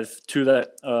Brad are two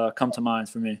that come to mind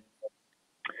for me.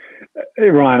 Hey,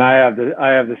 Ryan,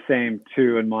 I have the same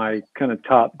two in my kind of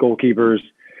top goalkeepers.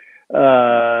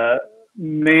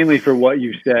 Mainly for what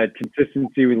you said,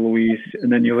 consistency with Luis,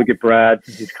 and then you look at Brad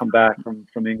since he's come back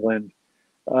from England.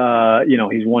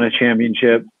 He's won a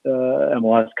championship,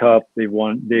 MLS Cup. They've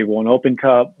won Open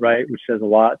Cup, right, which says a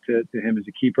lot to him as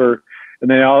a keeper. And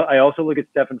then I also look at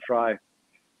Stefan Fry.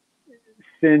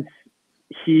 Since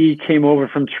he came over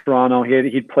from Toronto,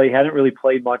 hadn't really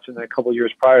played much in the couple of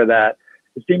years prior to that.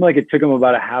 It seemed like it took him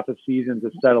about a half a season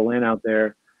to settle in out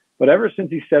there. But ever since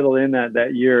he settled in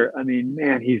that year, I mean,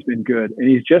 man, he's been good, and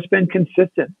he's just been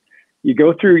consistent. You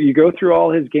go through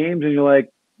all his games, and you're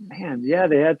like, man, yeah,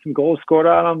 they had some goals scored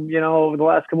on him, over the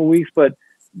last couple of weeks, but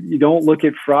you don't look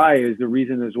at Fry as the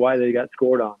reason as why they got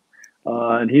scored on.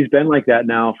 And he's been like that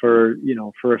now for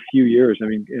a few years. I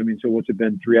mean, so what's it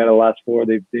been? 3 out of the last 4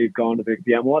 they've gone to the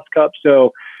MLS Cup.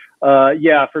 So,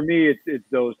 for me, it's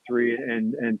those three,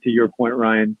 and to your point,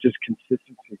 Ryan, just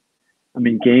consistency. I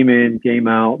mean, game in, game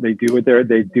out, they do what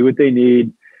they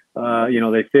need.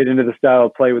 They fit into the style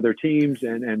of play with their teams,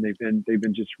 and they've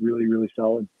been just really, really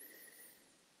solid.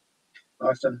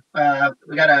 Awesome.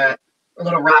 We got a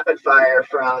little rapid fire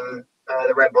from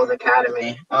the Red Bulls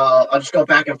Academy. I'll just go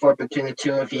back and forth between the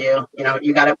two of you.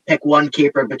 You got to pick one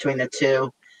keeper between the two.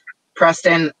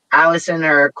 Preston, Allison,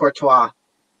 or Courtois?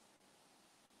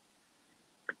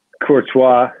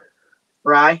 Courtois.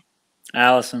 Rye?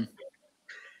 Allison.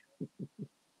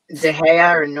 De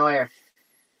Gea or Neuer?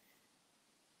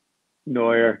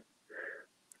 Neuer.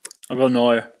 I'll go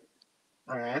Neuer.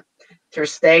 All right. Ter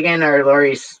Stegen or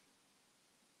Lloris?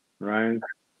 Ryan?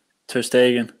 Ter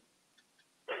Stegen.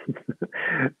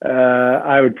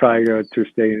 I would probably go with Ter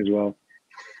Stegen as well.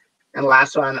 And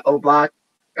last one, Oblak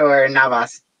or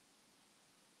Navas?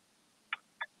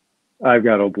 I've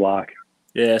got Oblak.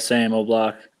 Yeah, same,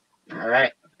 Oblak. All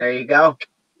right, there you go.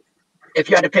 If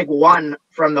you had to pick one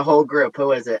from the whole group,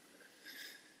 who is it?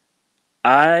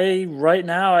 Right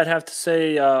now, I'd have to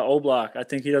say Oblak. I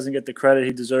think he doesn't get the credit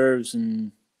he deserves,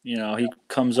 and he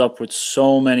comes up with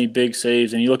so many big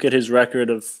saves. And you look at his record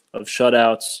of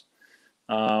shutouts,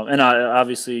 and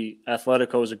obviously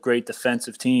Atletico is a great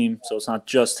defensive team, so it's not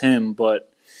just him.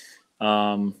 But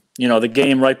the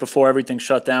game right before everything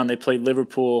shut down, they played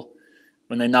Liverpool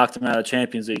when they knocked him out of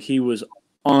Champions League. He was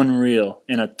unreal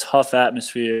in a tough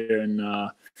atmosphere, and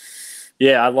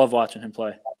I love watching him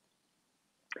play.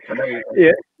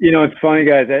 Yeah, it's funny,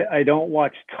 guys. I don't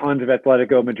watch tons of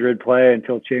Atletico Madrid play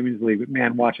until Champions League, but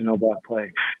man, watching Oblak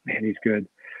play, man, he's good.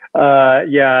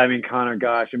 Connor,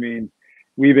 gosh,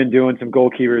 we've been doing some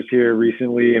goalkeepers here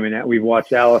recently. We've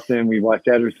watched Allison, we've watched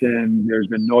Ederson. There's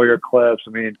been Neuer clips.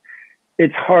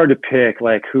 It's hard to pick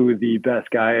like who the best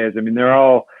guy is. They're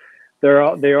all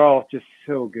just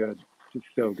so good, just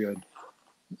so good.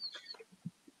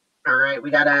 All right,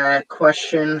 we got a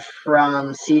question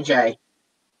from CJ.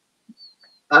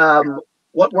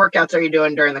 What workouts are you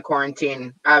doing during the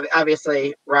quarantine?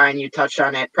 Obviously, Ryan, you touched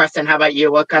on it. Preston, how about you?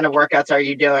 What kind of workouts are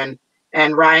you doing?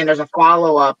 And Ryan, there's a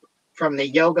follow-up from the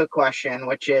yoga question,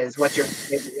 which is, what's your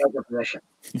favorite yoga position?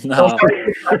 No,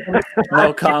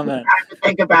 no comment.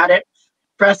 Think about it.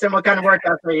 Preston, what kind of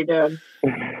workouts are you doing?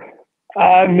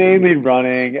 Mainly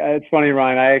running. It's funny,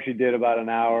 Ryan, I actually did about an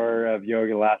hour of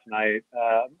yoga last night.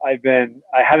 I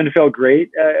haven't felt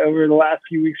great over the last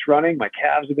few weeks running. My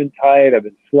calves have been tight. I've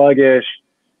been sluggish.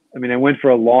 I went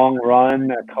for a long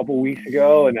run a couple weeks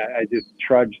ago, and I just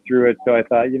trudged through it. So I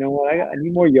thought, you know what, I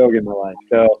need more yoga in my life.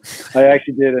 So I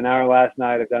actually did an hour last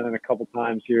night. I've done it a couple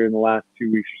times here in the last 2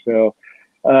 weeks or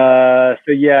so.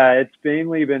 It's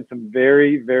mainly been some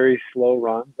very, very slow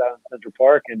runs out in Central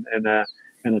Park and a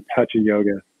touch of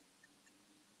yoga.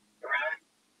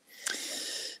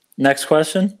 Next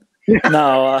question.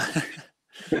 No,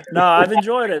 I've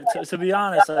enjoyed it. To be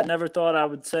honest, I never thought I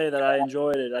would say that I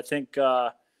enjoyed it. I think,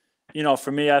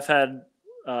 for me, I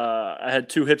had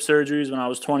 2 hip surgeries when I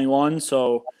was 21.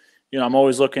 So, I'm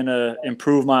always looking to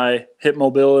improve my hip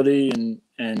mobility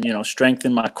and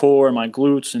strengthen my core and my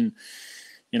glutes. And,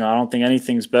 I don't think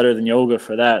anything's better than yoga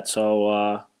for that.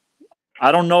 So,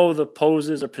 I don't know the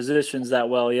poses or positions that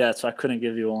well yet, so I couldn't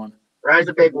give you one. Ryan's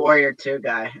a big warrior too,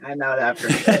 guy. I know that for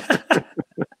sure.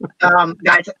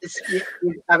 Guys,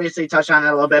 you obviously touched on it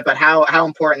a little bit, but how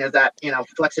important is that?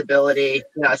 Flexibility.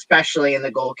 Especially in the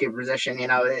goalkeeper position.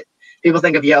 People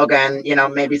think of yoga,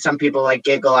 and maybe some people like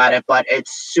giggle at it, but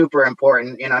it's super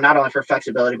important. Not only for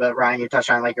flexibility, but Ryan, you touched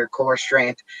on like your core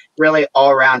strength, really all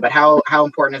around. But how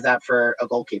important is that for a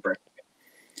goalkeeper?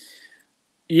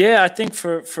 Yeah, I think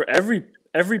for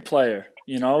every player,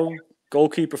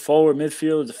 goalkeeper, forward,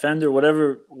 midfielder, defender,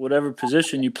 whatever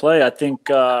position you play, I think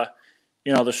the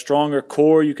stronger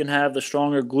core you can have, the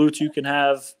stronger glutes you can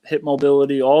have, hip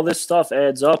mobility, all this stuff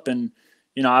adds up. And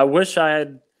I wish I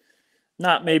had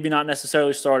not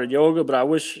necessarily started yoga, but I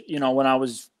wish when I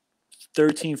was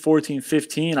 13, 14,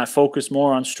 15, I focused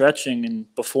more on stretching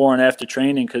and before and after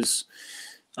training because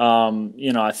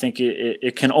I think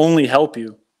it can only help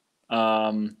you.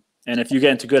 And if you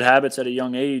get into good habits at a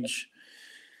young age,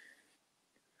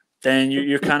 then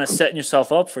you're kind of setting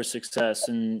yourself up for success.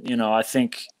 And, I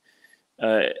think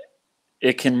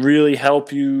it can really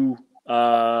help you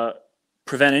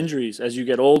prevent injuries as you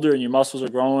get older and your muscles are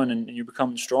growing and you're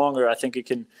becoming stronger. I think it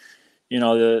can,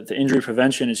 the injury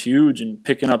prevention is huge and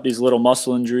picking up these little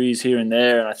muscle injuries here and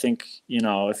there. And I think,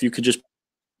 if you could just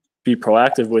be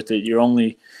proactive with it, you're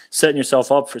only setting yourself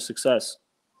up for success.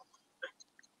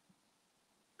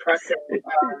 Preston, we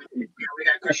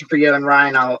got a question for you, and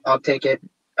Ryan, I'll take it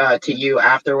to you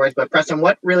afterwards. But Preston,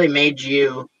 what really made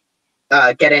you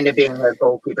get into being a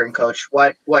goalkeeper and coach?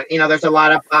 What there's a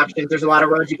lot of options, there's a lot of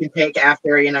roads you can take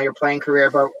after your playing career,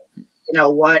 but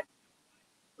what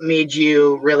made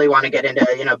you really want to get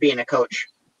into being a coach?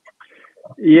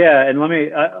 Yeah, and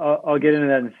I'll get into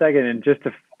that in a second. And just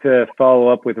to follow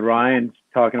up with Ryan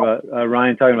talking about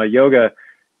yoga.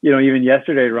 Even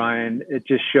yesterday, Ryan, it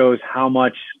just shows how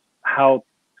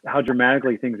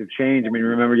dramatically things have changed.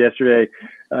 Remember yesterday,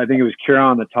 I think it was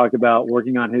Kieran that talked about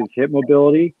working on his hip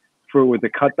mobility with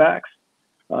the cutbacks,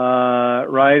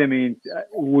 right?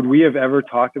 Would we have ever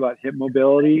talked about hip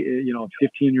mobility,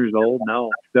 15 years old? No.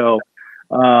 So,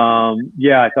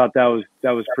 Yeah, I thought that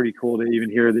was pretty cool to even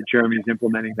hear that Germany's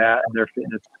implementing that, and their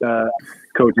fitness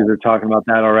coaches are talking about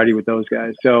that already with those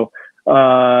guys. So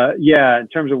yeah, in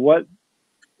terms of what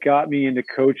got me into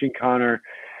coaching, Connor,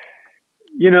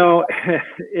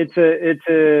 it's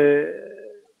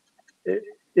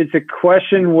a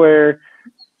question where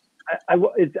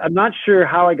I'm not sure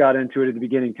how I got into it at the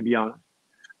beginning, to be honest.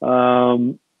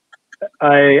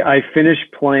 I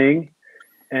finished playing,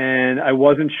 and I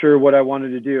wasn't sure what I wanted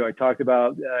to do. I talked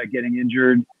about getting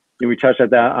injured, and we touched on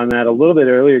that a little bit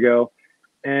earlier ago.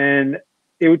 And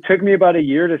it took me about a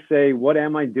year to say, what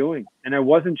am I doing? And I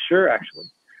wasn't sure, actually.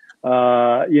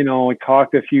 I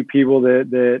talked to a few people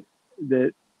that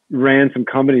ran some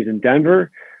companies in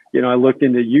Denver. I looked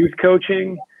into youth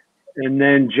coaching, and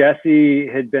then Jesse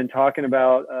had been talking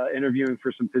about interviewing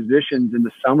for some positions in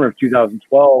the summer of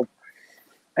 2012.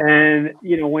 And,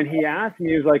 when he asked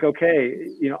me, he was like, okay,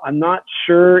 I'm not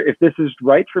sure if this is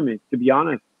right for me, to be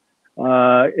honest.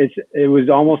 It was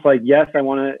almost like, yes, I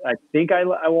want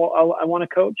to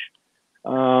coach.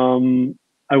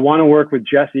 I want to work with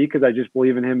Jesse because I just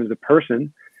believe in him as a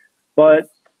person, but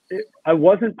I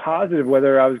wasn't positive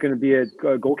whether I was going to be a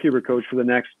goalkeeper coach for the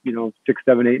next, 6,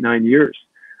 7, 8, 9 years.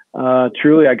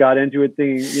 Truly, I got into it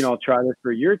thinking, I'll try this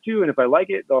for a year or two, and if I like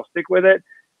it, I'll stick with it.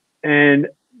 And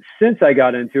since I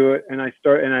got into it and I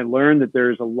learned that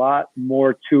there's a lot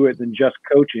more to it than just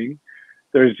coaching.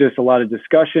 There's just a lot of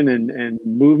discussion and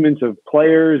movements of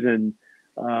players and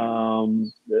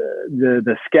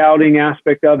the scouting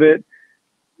aspect of it.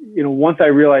 Once I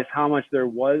realized how much there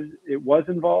was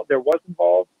involved,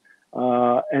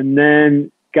 and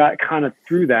then got kind of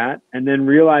through that, and then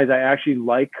realized I actually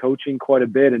like coaching quite a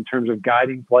bit in terms of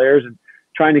guiding players and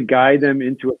trying to guide them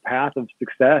into a path of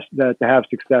success, to have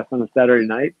success on a Saturday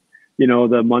night,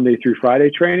 the Monday through Friday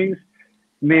trainings.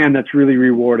 Man, that's really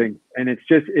rewarding. And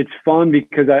it's fun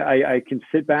because I can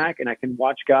sit back and I can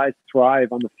watch guys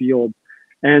thrive on the field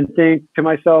and think to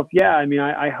myself, yeah,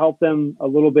 I help them a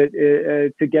little bit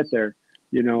to get there,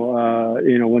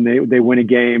 when they win a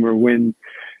game or win,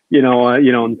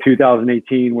 in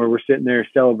 2018 where we're sitting there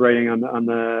celebrating on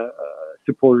the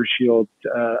supporter shield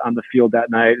on the field that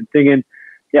night and thinking,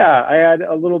 yeah, I had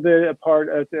a little bit of part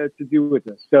to do with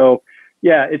this. So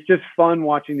yeah, it's just fun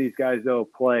watching these guys though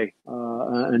play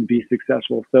and be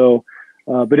successful. So,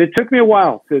 but it took me a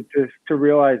while to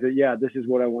realize that, yeah, this is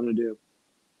what I want to do.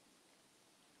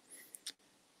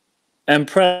 And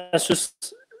Press,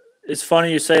 it's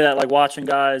funny you say that, like watching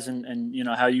guys and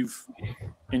how you've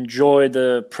enjoyed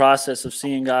the process of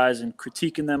seeing guys and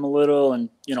critiquing them a little and,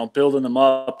 building them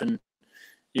up. And,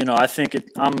 I think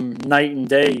I'm night and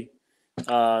day,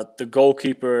 the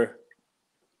goalkeeper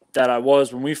that I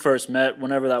was when we first met,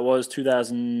 whenever that was,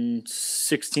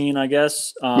 2016, I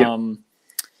guess. And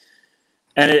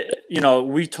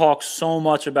we talk so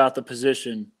much about the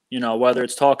position, whether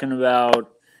it's talking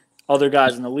about other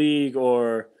guys in the league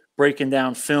or breaking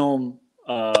down film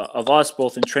of us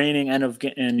both in training and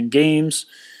in games.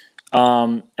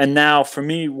 And now for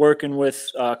me, working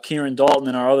with Kieran Dalton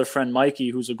and our other friend Mikey,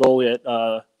 who's a goalie at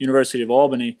University of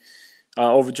Albany,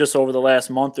 over the last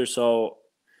month or so,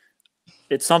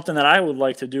 it's something that I would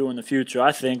like to do in the future,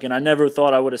 I think. And I never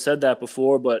thought I would have said that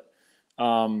before, but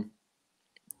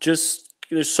there's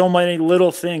so many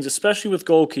little things, especially with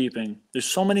goalkeeping. There's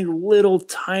so many little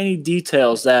tiny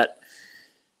details that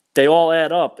they all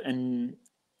add up. And,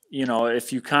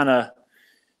 if you kind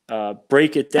of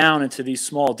break it down into these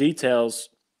small details,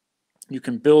 you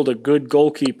can build a good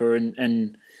goalkeeper.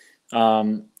 And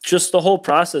just the whole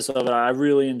process of it, I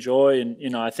really enjoy.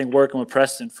 And, I think working with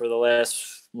Preston for the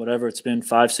last, whatever it's been,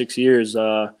 5-6 years,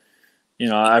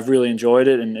 I've really enjoyed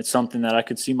it. And it's something that I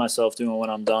could see myself doing when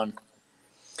I'm done.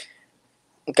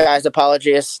 Guys,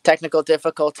 apologies. Technical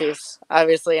difficulties.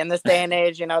 Obviously, in this day and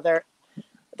age,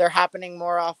 they're happening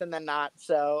more often than not.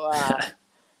 So,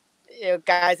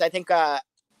 guys, I think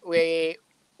we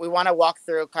want to walk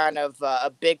through kind of a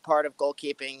big part of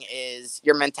goalkeeping is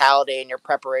your mentality and your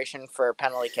preparation for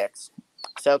penalty kicks.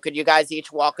 So could you guys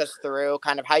each walk us through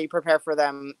kind of how you prepare for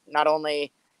them, not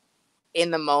only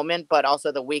in the moment, but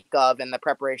also the week of and the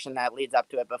preparation that leads up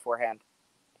to it beforehand?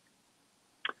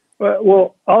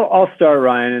 Well, I'll start,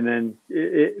 Ryan, and then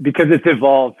because it's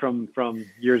evolved from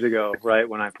years ago, right,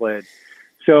 when I played.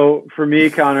 So for me,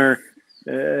 Connor,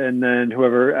 and then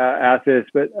whoever asked this,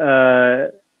 but,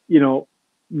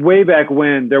 way back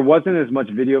when, there wasn't as much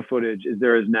video footage as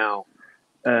there is now.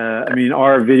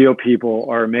 Our video people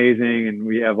are amazing, and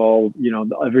we have all,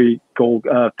 every goal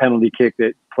penalty kick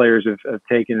that players have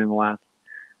taken in the last,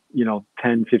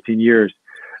 10, 15 years.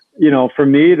 For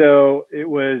me though, it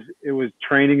was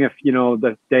training if,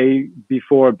 the day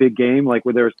before a big game, like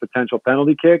where there was potential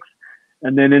penalty kicks.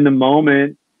 And then in the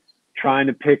moment, trying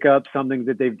to pick up something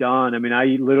that they've done. I mean, I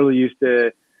literally used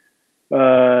to,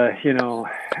 I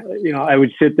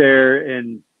would sit there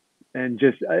and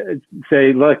just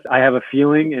say, look, I have a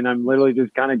feeling, and I'm literally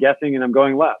just kind of guessing, and I'm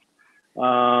going left.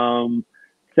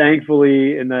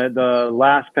 Thankfully, in the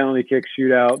last penalty kick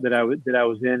shootout that I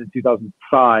was in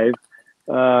 2005,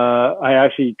 I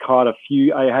actually caught a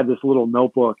few. I had this little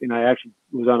notebook, and I actually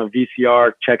was on a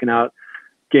VCR checking out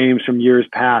games from years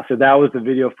past. So that was the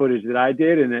video footage that I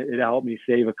did, and it helped me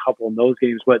save a couple of those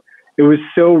games. But it was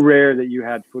so rare that you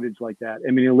had footage like that.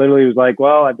 I mean, it literally was like,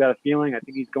 well, I've got a feeling. I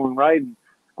think he's going right, and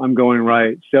I'm going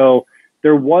right. So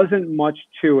there wasn't much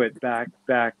to it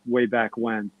way back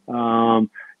when.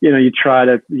 You try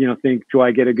to, think, do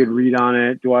I get a good read on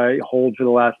it? Do I hold for the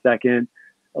last second?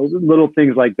 Little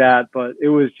things like that. But it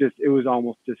was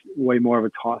almost just way more of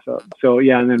a toss up. So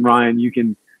yeah. And then Ryan, you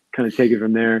can kind of take it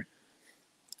from there.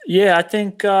 Yeah, I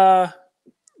think,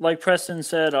 like Preston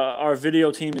said, our video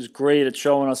team is great at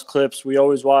showing us clips. We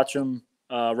always watch them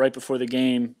right before the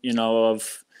game,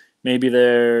 of maybe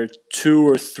their 2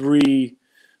 or 3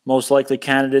 most likely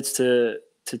candidates to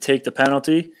take the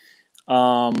penalty.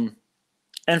 And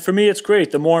for me, it's great.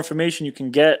 The more information you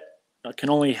can get can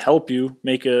only help you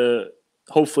make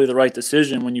hopefully the right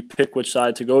decision when you pick which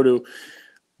side to go to.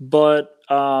 But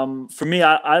for me,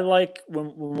 I like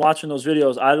when watching those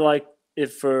videos, I like it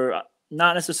for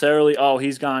not necessarily, oh,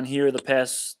 he's gone here the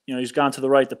past, he's gone to the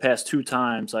right the past 2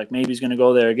 times. Like maybe he's going to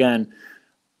go there again.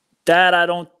 That I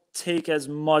don't take as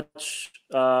much.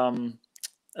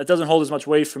 It doesn't hold as much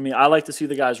weight for me. I like to see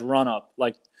the guys run up,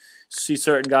 like see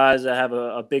certain guys that have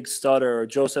a big stutter, or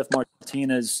Joseph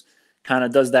Martinez kind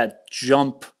of does that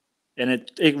jump, and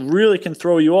it really can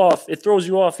throw you off. It throws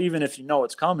you off even if you know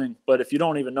it's coming, but if you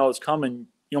don't even know it's coming,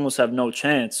 you almost have no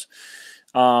chance.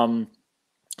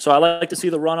 So I like to see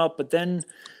the run up, but then,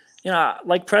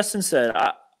 like Preston said,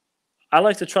 I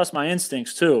like to trust my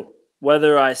instincts too.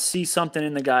 Whether I see something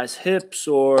in the guy's hips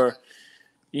or,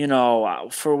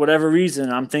 for whatever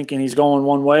reason, I'm thinking he's going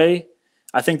one way.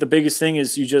 I think the biggest thing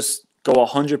is you just go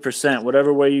 100%.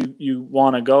 Whatever way you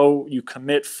want to go, you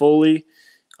commit fully,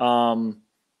 and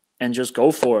just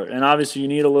go for it. And obviously you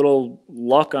need a little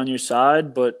luck on your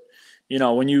side, but,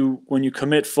 when you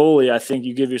commit fully, I think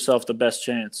you give yourself the best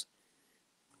chance.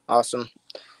 Awesome.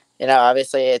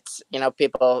 Obviously it's,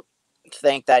 people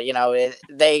think that,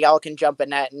 they all can jump a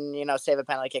net and, save a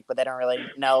penalty kick, but they don't really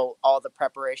know all the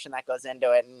preparation that goes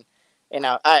into it. And,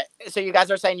 so you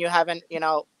guys are saying you haven't,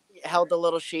 held the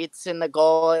little sheets in the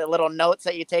goal, little notes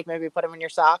that you take, maybe put them in your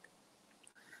sock?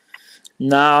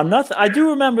 No, nothing. I do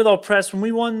remember though, Press, when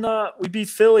we beat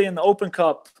Philly in the Open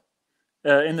Cup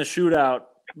in the shootout,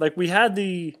 like we had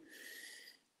maybe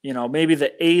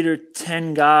the 8 or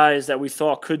 10 guys that we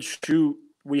thought could shoot.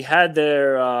 We had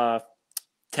their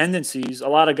tendencies. A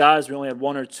lot of guys, we only had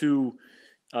 1 or 2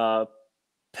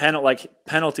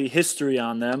 penalty history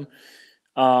on them.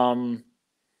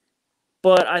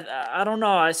 But I don't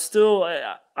know. I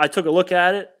took a look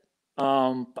at it.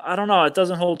 I don't know. It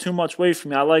doesn't hold too much weight for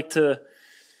me. I like to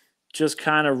just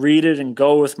kind of read it and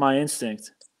go with my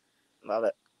instinct. Love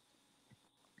it.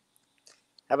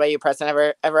 How about you, Preston?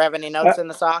 Ever have any notes in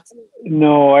the socks?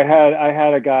 No, I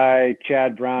had a guy,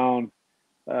 Chad Brown.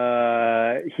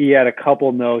 He had a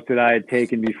couple notes that I had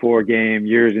taken before game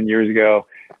years and years ago.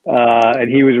 And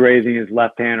he was raising his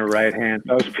left hand or right hand.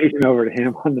 So I was speaking over to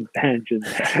him on the bench, and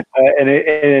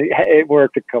it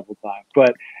worked a couple times.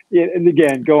 But and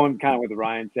again, going kind of with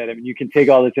Ryan said, I mean, you can take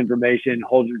all this information,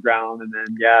 hold your ground, and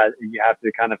then you have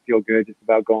to kind of feel good just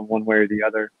about going one way or the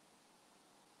other.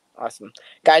 Awesome,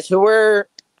 guys. Who were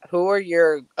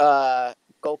your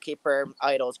goalkeeper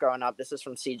idols growing up? This is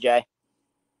from CJ.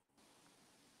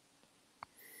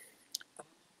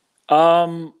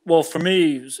 Well, for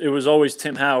me, it was always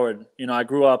Tim Howard. I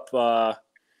grew up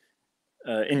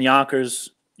in Yonkers,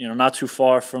 not too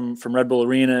far from Red Bull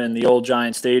Arena and the old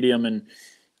Giant Stadium. And,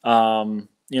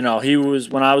 he was,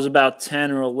 when I was about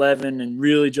 10 or 11 and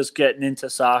really just getting into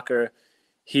soccer,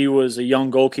 he was a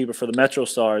young goalkeeper for the Metro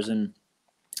Stars. And,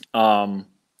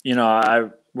 I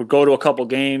would go to a couple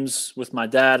games with my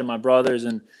dad and my brothers,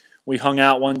 and we hung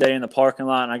out one day in the parking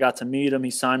lot, and I got to meet him.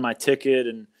 He signed my ticket,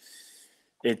 and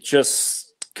it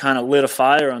just kind of lit a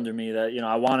fire under me that,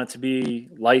 I wanted to be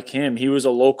like him. He was a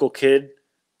local kid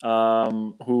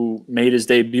who made his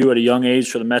debut at a young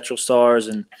age for the Metro Stars.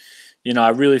 And, I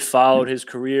really followed his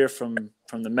career from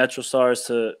the Metro Stars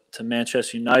to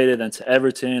Manchester United and to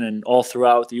Everton and all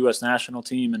throughout the U.S. national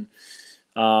team. And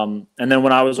And then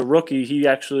when I was a rookie, he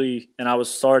actually, and I was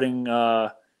starting,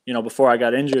 before I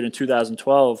got injured in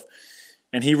 2012,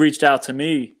 and he reached out to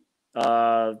me,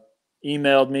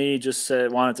 emailed me,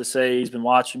 wanted to say he's been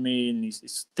watching me and he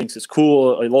thinks it's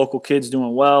cool. A local kid's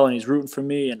doing well and he's rooting for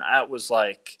me. And I was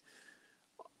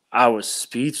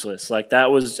speechless. Like,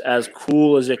 that was as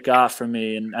cool as it got for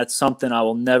me. And that's something I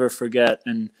will never forget.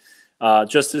 And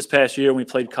just this past year, when we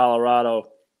played Colorado,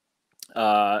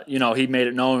 he made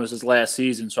it known it was his last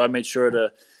season. So I made sure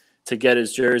to get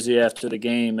his jersey after the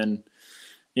game. And,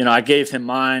 I gave him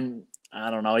mine. I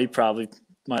don't know. He probably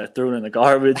might have thrown it in the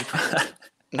garbage.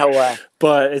 No way.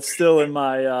 But it's still in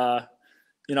my, I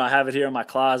have it here in my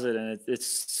closet, and it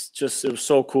was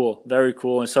so cool. Very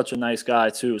cool. And such a nice guy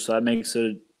too. So that makes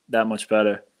it that much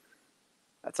better.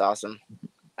 That's awesome.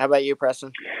 How about you,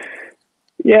 Preston?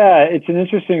 Yeah, it's an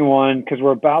interesting one because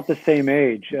we're about the same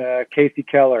age. Casey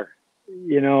Keller,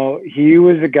 he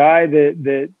was a guy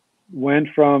that went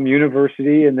from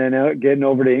university and then getting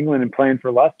over to England and playing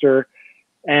for Leicester.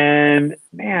 And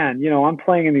man, I'm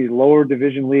playing in these lower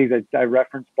division leagues. I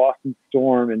referenced Boston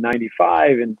Storm in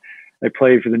 '95, and I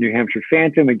played for the New Hampshire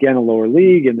Phantom, again, a lower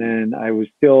league. And then I was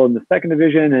still in the second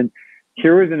division. And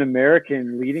here was an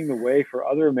American leading the way for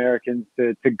other Americans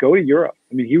to go to Europe.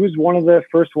 I mean, he was one of the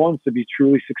first ones to be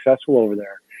truly successful over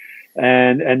there.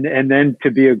 And then to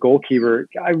be a goalkeeper,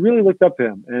 I really looked up to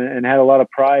him and had a lot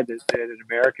of pride that an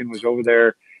American was over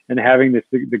there and having the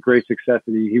great success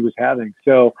that he was having.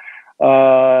 So,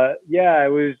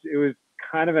 it was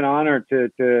kind of an honor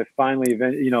to finally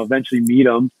eventually meet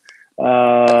him.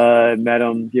 Met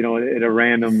him, at a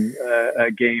random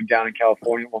game down in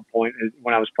California at one point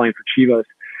when I was playing for Chivas.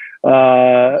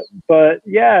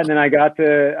 And then I got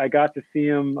to see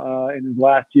him in his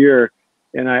last year.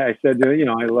 And I said to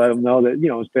I let him know that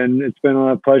it's been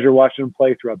a pleasure watching him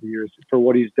play throughout the years for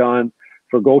what he's done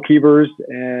for goalkeepers,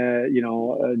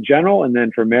 in general, and then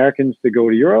for Americans to go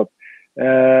to Europe,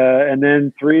 and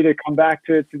then 3 to come back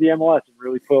to the MLS and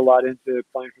really put a lot into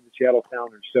playing for the Seattle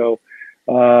Sounders. So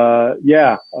a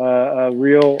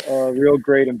real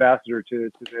great ambassador to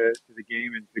the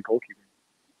game and to the goalkeeping.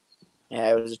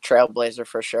 Yeah, it was a trailblazer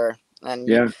for sure. And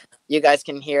you guys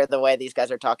can hear the way these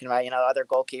guys are talking about, other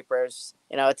goalkeepers.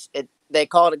 They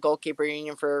call it a goalkeeper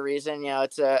union for a reason.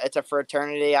 It's a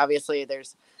fraternity. Obviously,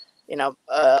 there's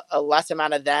a less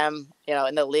amount of them,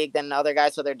 in the league than other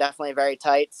guys, so they're definitely very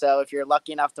tight. So if you're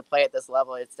lucky enough to play at this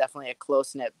level, it's definitely a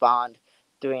close knit bond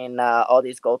between all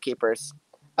these goalkeepers.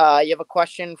 You have a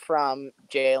question from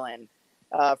Jalen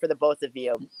for the both of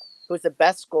you. Who's the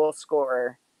best goal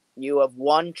scorer you have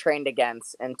 1 trained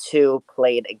against and 2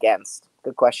 played against?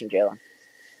 Good question, Jalen.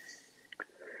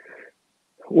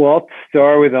 Well, I'll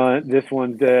start with this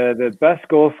one. The best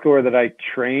goal scorer that I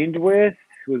trained with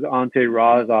was Ante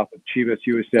Razov of Chivas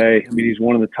USA. I mean, he's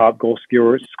one of the top goal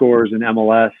scorers in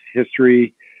MLS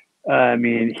history. I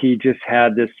mean, he just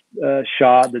had this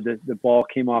shot that the ball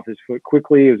came off his foot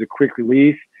quickly. It was a quick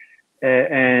release.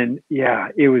 And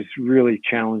it was really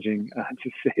challenging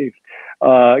to save.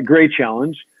 Great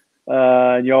challenge.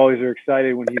 And you always are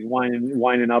excited when he's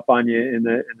winding up on you in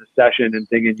the session and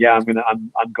thinking,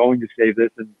 I'm going to save this.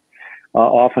 And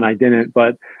often I didn't,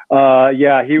 but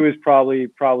he was probably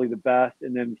the best.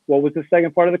 And then what was the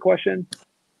second part of the question?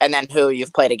 And then who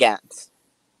you've played against?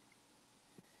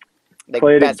 I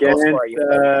played against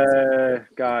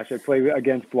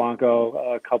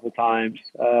Blanco a couple times.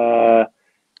 And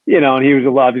he was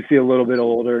obviously a little bit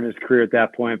older in his career at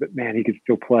that point, but man, he could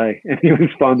still play, and he was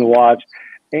fun to watch.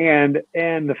 And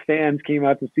the fans came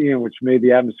out to see him, which made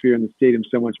the atmosphere in the stadium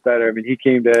so much better. I mean, he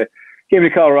came to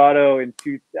Colorado in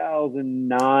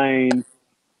 2009,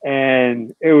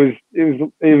 and it was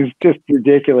just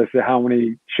ridiculous at how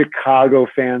many Chicago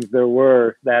fans there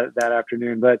were that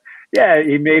afternoon. But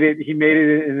he made it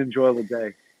an enjoyable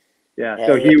day.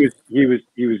 So he was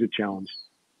a challenge.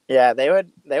 Yeah, they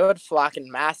would flock in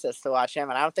masses to watch him,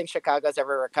 and I don't think Chicago's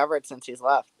ever recovered since he's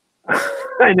left.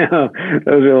 I know.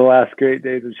 Those are the last great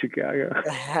days of Chicago.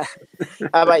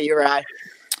 How about you, Rye?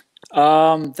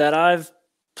 That I've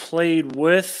played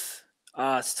with,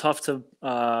 it's tough to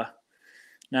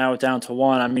narrow it down to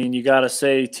one. I mean, you got to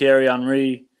say Thierry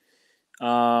Henry.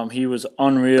 He was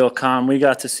unreal. We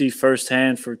got to see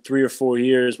firsthand for 3 or 4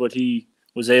 years what he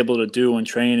was able to do in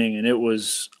training, and it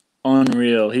was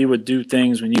unreal. He would do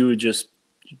things when you would just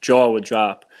jaw would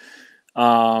drop.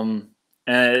 And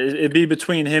it'd be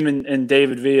between him and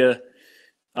David Villa.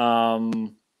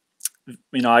 I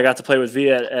got to play with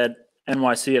Villa at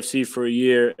NYCFC for a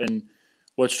year, and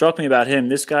what struck me about him,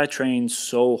 this guy trains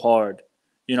so hard.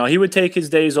 He would take his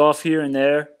days off here and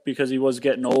there because he was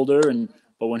getting older,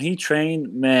 But when he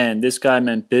trained, man, this guy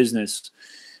meant business.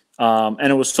 And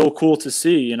it was so cool to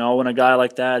see, you know, when a guy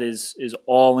like that is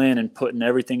all in and putting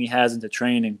everything he has into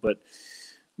training. But,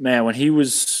 man, when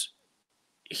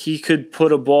he could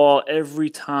put a ball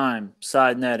every time,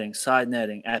 side netting,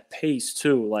 at pace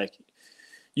too. Like,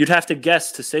 you'd have to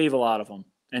guess to save a lot of them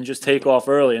and just take off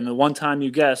early. And the one time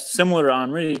you guessed, similar to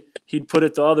Henry, he'd put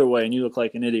it the other way and you look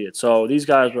like an idiot. So these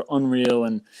guys were unreal.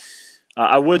 And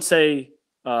I would say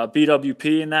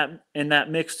BWP in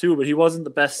that mix too, but he wasn't the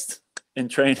best in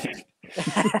training.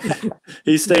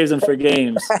 He saves them for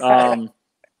games. No,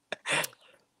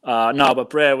 but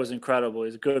Brad was incredible.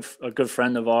 He's a good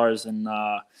friend of ours, and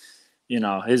you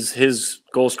know, his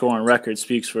goal scoring record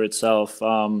speaks for itself.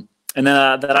 And then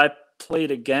that I played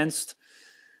against,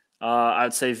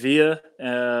 I'd say Villa,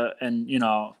 and you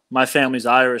know, my family's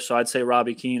Irish, so I'd say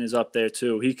Robbie Keane is up there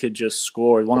too. He could just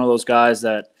score. One of those guys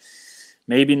that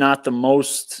maybe not the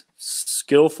most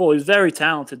skillful. He's very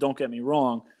talented. Don't get me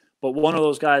wrong. But one of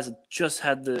those guys that just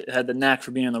had the knack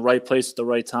for being in the right place at the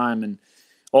right time, and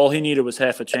all he needed was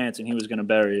half a chance, and he was going to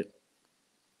bury it.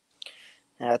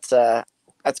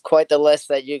 That's quite the list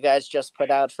that you guys just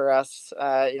put out for us.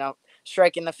 You know,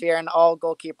 striking the fear in all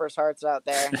goalkeepers' hearts out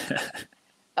there.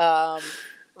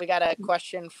 We got a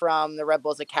question from the Red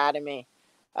Bulls Academy.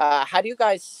 How do you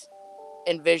guys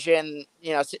envision,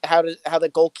 you know, how the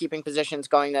goalkeeping position is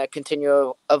going to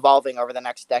continue evolving over the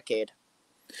next decade?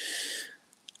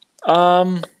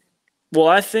 Well,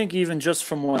 I think even just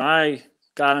from when I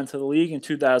got into the league in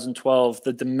 2012,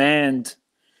 the demand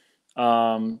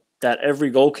that every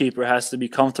goalkeeper has to be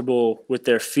comfortable with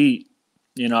their feet.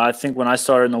 You know, I think when I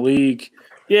started in the league,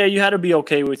 yeah, you had to be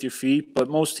okay with your feet, but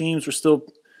most teams were still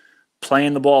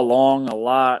playing the ball long a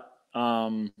lot.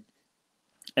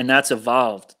 And that's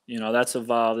evolved. You know,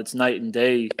 It's night and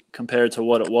day compared to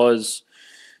what it was,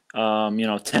 you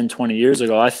know, 10, 20 years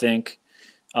ago, I think.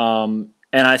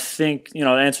 And I think, you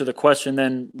know, to answer the question,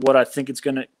 then what I think it's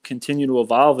going to continue to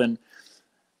evolve. And,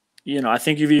 you know, I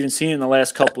think you've even seen in the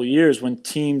last couple of years when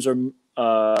teams are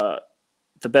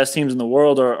the best teams in the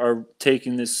world are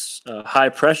taking this high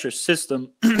pressure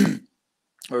system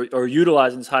or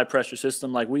utilizing this high pressure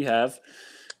system like we have.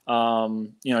 You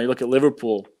know, you look at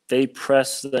Liverpool, they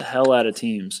press the hell out of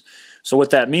teams. So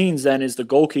what that means then is the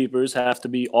goalkeepers have to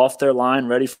be off their line,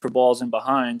 ready for balls in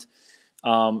behind.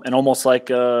 And almost like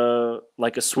a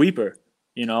sweeper,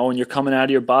 you know, and you're coming out of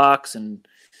your box, and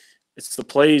it's the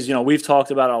plays, you know, we've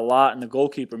talked about it a lot in the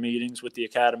goalkeeper meetings with the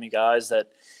academy guys, that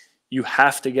you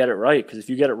have to get it right, because if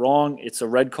you get it wrong, it's a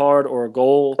red card or a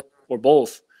goal or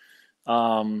both.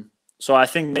 So I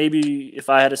think maybe if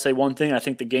I had to say one thing, I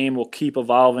think the game will keep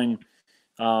evolving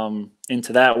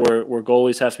into that where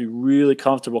goalies have to be really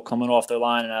comfortable coming off their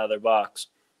line and out of their box.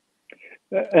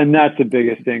 And that's the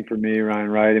biggest thing for me, Ryan,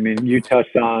 right? I mean, you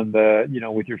touched on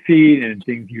with your feet and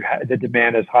things the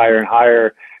demand is higher and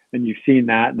higher, and you've seen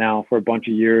that now for a bunch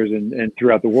of years and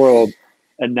throughout the world.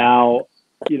 And now,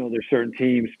 you know, there's certain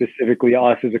teams, specifically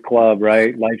us as a club,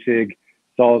 right? Leipzig,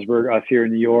 Salzburg, us here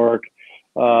in New York,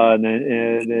 and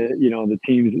then, you know,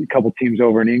 a couple teams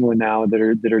over in England now that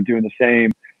are doing the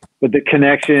same. But the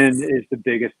connection is the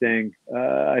biggest thing,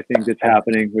 I think, that's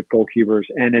happening with goalkeepers,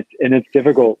 and it's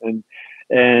difficult.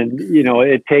 And, you know,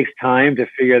 it takes time to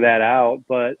figure that out.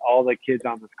 But all the kids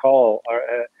on this call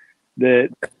that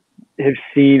have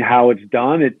seen how it's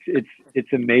done.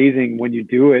 It's amazing when you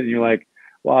do it and you're like,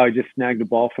 wow, I just snagged the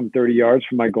ball from 30 yards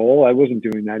from my goal. I wasn't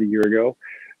doing that a year ago.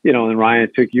 You know, and Ryan,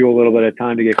 it took you a little bit of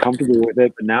time to get comfortable with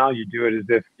it, but now you do it as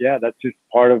if, yeah, that's just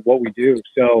part of what we do.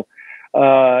 So,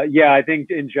 yeah, I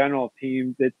think in general,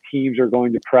 teams are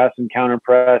going to press and counter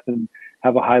press and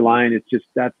have a high line. It's just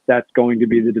that's going to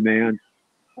be the demand.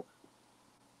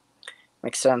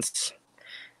 Makes sense.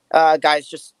 Guys,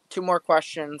 just two more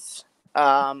questions.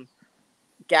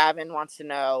 Gavin wants to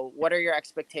know, what are your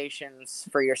expectations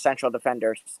for your central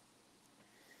defenders?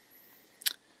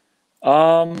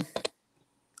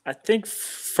 I think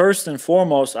first and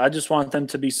foremost, I just want them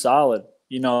to be solid.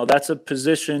 You know, that's a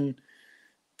position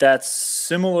that's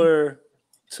similar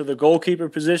to the goalkeeper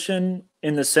position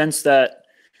in the sense that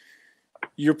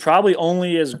you're probably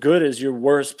only as good as your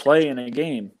worst play in a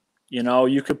game. You know,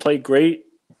 you could play great,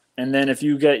 and then if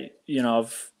you get, you know,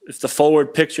 if the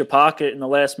forward picks your pocket in the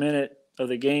last minute of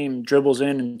the game, dribbles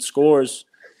in and scores,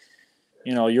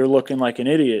 you know, you're looking like an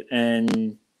idiot.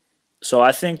 And so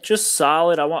I think just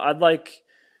solid. I'd like,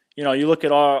 you know, you look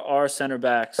at our center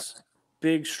backs,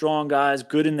 big, strong guys,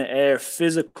 good in the air,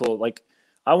 physical. Like,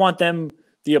 I want them,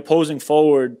 the opposing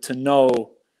forward, to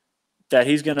know that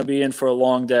he's going to be in for a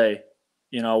long day.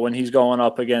 when he's going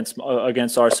up against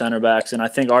our center backs. And I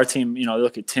think our team,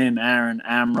 look at Tim, Aaron,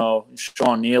 Amro,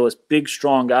 Sean Nealis, big,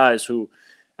 strong guys who,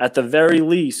 at the very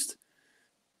least,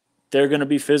 they're going to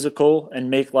be physical and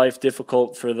make life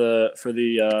difficult for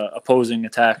the opposing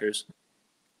attackers.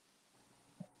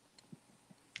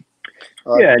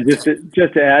 Yeah, just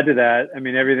to add to that, I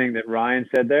mean, everything that Ryan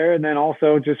said there, and then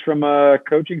also just from a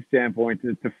coaching standpoint,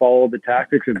 to follow the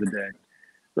tactics of the day,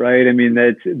 right? I mean,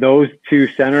 that's those two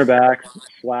center backs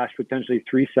 / potentially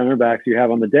three center backs you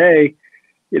have on the day,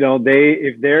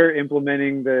 if they're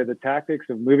implementing the tactics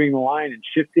of moving the line and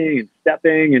shifting and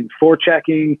stepping and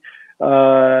forechecking,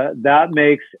 that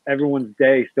makes everyone's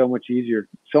day so much easier.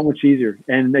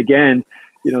 And again,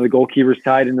 the goalkeeper's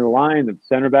tied into the line, the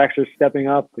center backs are stepping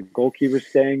up, the goalkeeper's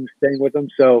staying with them.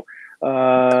 So,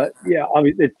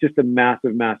 it's just a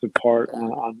massive, massive part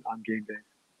on game day.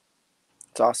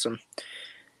 It's awesome.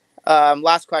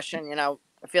 Last question.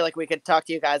 I feel like we could talk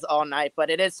to you guys all night,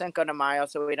 but it is Cinco de Mayo,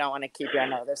 so we don't want to keep you. I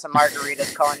know there's some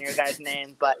margaritas calling your guys'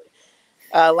 names, but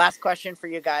last question for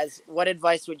you guys. What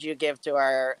advice would you give to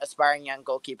our aspiring young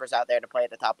goalkeepers out there to play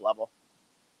at the top level?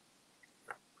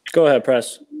 Go ahead,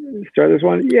 Press. Start this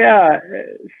one. Yeah.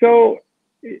 So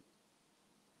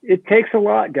it takes a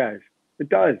lot, guys. It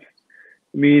does.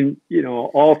 I mean,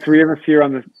 all three of us here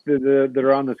on that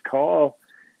are on this call,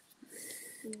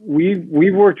 we've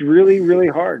worked really, really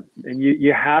hard, and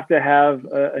you have to have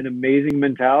an amazing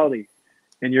mentality,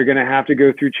 and you're going to have to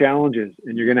go through challenges,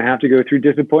 and you're going to have to go through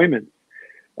disappointments.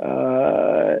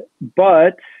 But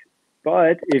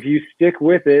if you stick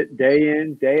with it day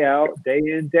in, day out,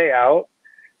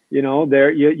 you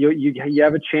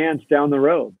have a chance down the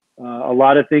road. A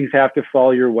lot of things have to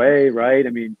fall your way, right? I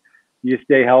mean, you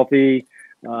stay healthy,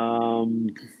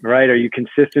 right? Are you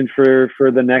consistent for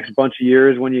the next bunch of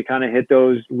years when you kind of hit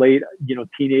those late,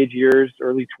 teenage years,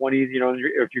 early 20s,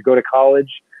 if you go to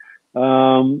college?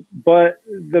 But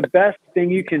the best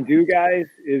thing you can do, guys,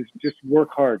 is just work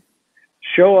hard.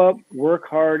 Show up, work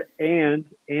hard, and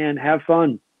have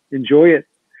fun. Enjoy it.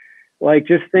 Like,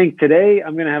 just think, today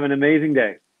I'm going to have an amazing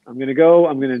day. I'm going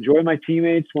to enjoy my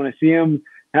teammates when I see them,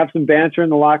 have some banter in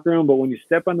the locker room. But when you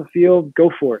step on the field,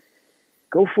 go for it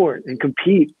and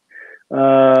compete.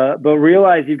 But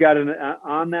realize you've got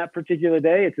on that particular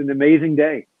day, it's an amazing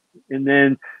day. And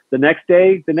then the next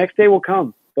day will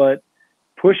come, but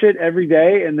push it every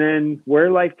day. And then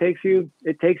where life takes you,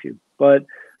 it takes you. But,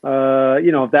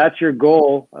 if that's your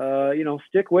goal,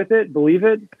 stick with it, believe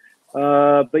it.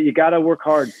 But you got to work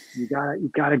hard. You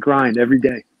got to grind every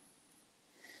day.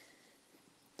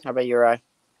 How about you, Ryan?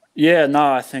 Yeah,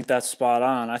 no, I think that's spot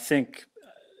on. I think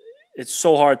it's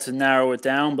so hard to narrow it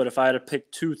down, but if I had to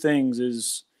pick two things,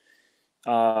 is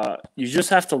you just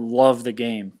have to love the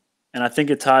game. And I think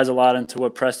it ties a lot into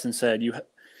what Preston said.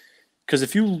 Because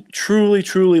if you truly,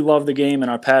 truly love the game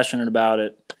and are passionate about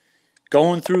it,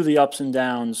 going through the ups and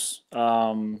downs,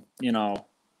 whether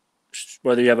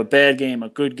you have a bad game, a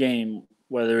good game,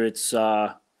 whether it's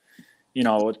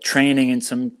training in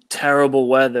some terrible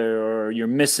weather, or you're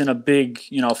missing a big,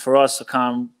 for us,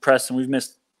 Preston, we've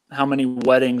missed how many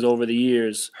weddings over the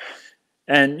years.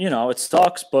 And, it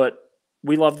sucks, but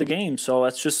we love the game. So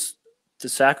that's just the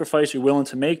sacrifice you're willing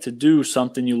to make to do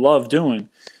something you love doing.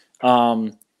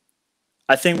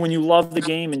 I think when you love the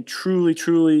game and truly,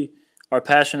 truly are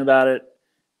passionate about it,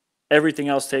 everything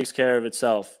else takes care of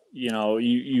itself.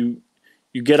 You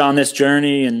get on this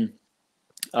journey, and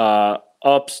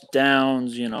ups,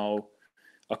 downs,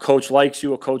 a coach likes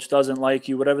you, a coach doesn't like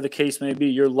you, whatever the case may be,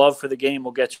 your love for the game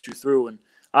will get you through. And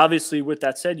obviously, with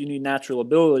that said, you need natural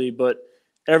ability, but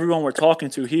everyone we're talking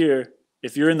to here,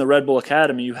 if you're in the Red Bull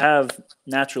Academy, you have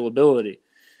natural ability.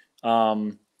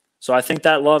 So I think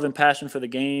that love and passion for the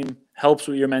game helps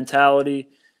with your mentality,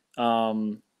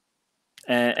 and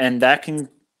that can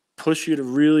push you to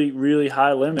really, really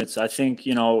high limits. I think,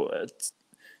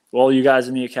 all you guys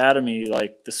in the academy,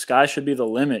 like, the sky should be the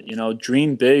limit.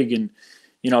 Dream big, and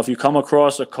if you come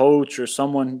across a coach or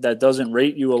someone that doesn't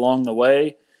rate you along the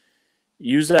way,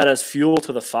 use that as fuel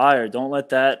to the fire. Don't let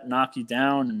that knock you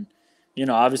down. And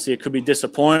obviously it could be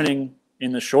disappointing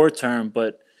in the short term,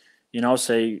 but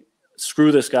say,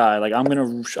 screw this guy. Like, I'm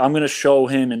gonna show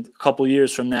him in a couple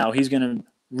years from now, he's gonna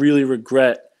really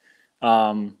regret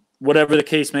whatever the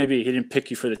case may be. He didn't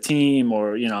pick you for the team,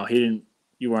 or you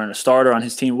weren't a starter on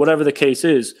his team. Whatever the case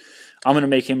is, I'm gonna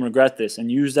make him regret this,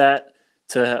 and use that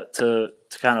to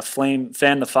kind of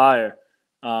fan the fire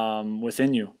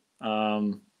within you.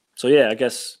 So yeah, I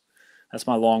guess that's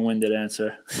my long-winded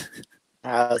answer.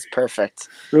 That was perfect.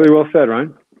 Really well said,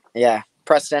 Ryan. Yeah.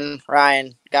 Preston,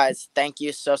 Ryan, guys, thank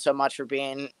you so much for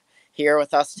being here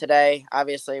with us today.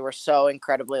 Obviously, we're so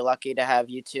incredibly lucky to have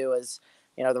you two as,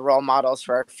 the role models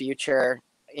for our future,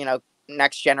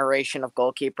 next generation of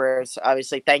goalkeepers.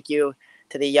 Obviously, thank you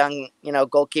to the young,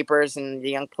 goalkeepers and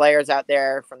the young players out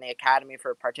there from the academy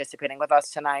for participating with us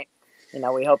tonight.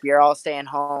 We hope you're all staying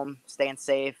home, staying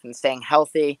safe, and staying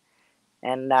healthy.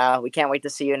 And we can't wait to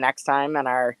see you next time on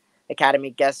our Academy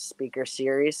Guest Speaker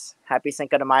Series. Happy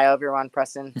Cinco de Mayo, everyone.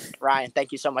 Preston, Ryan,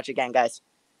 thank you so much again, guys.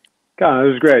 Connor,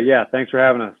 it was great. Yeah, thanks for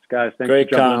having us, guys. Thanks Great,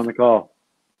 for jumping Con. on the call.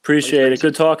 Appreciate it.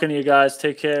 Good talking to you guys.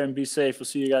 Take care and be safe. We'll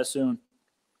see you guys soon.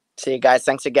 See you guys.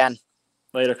 Thanks again.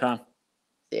 Later, Con.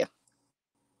 See ya.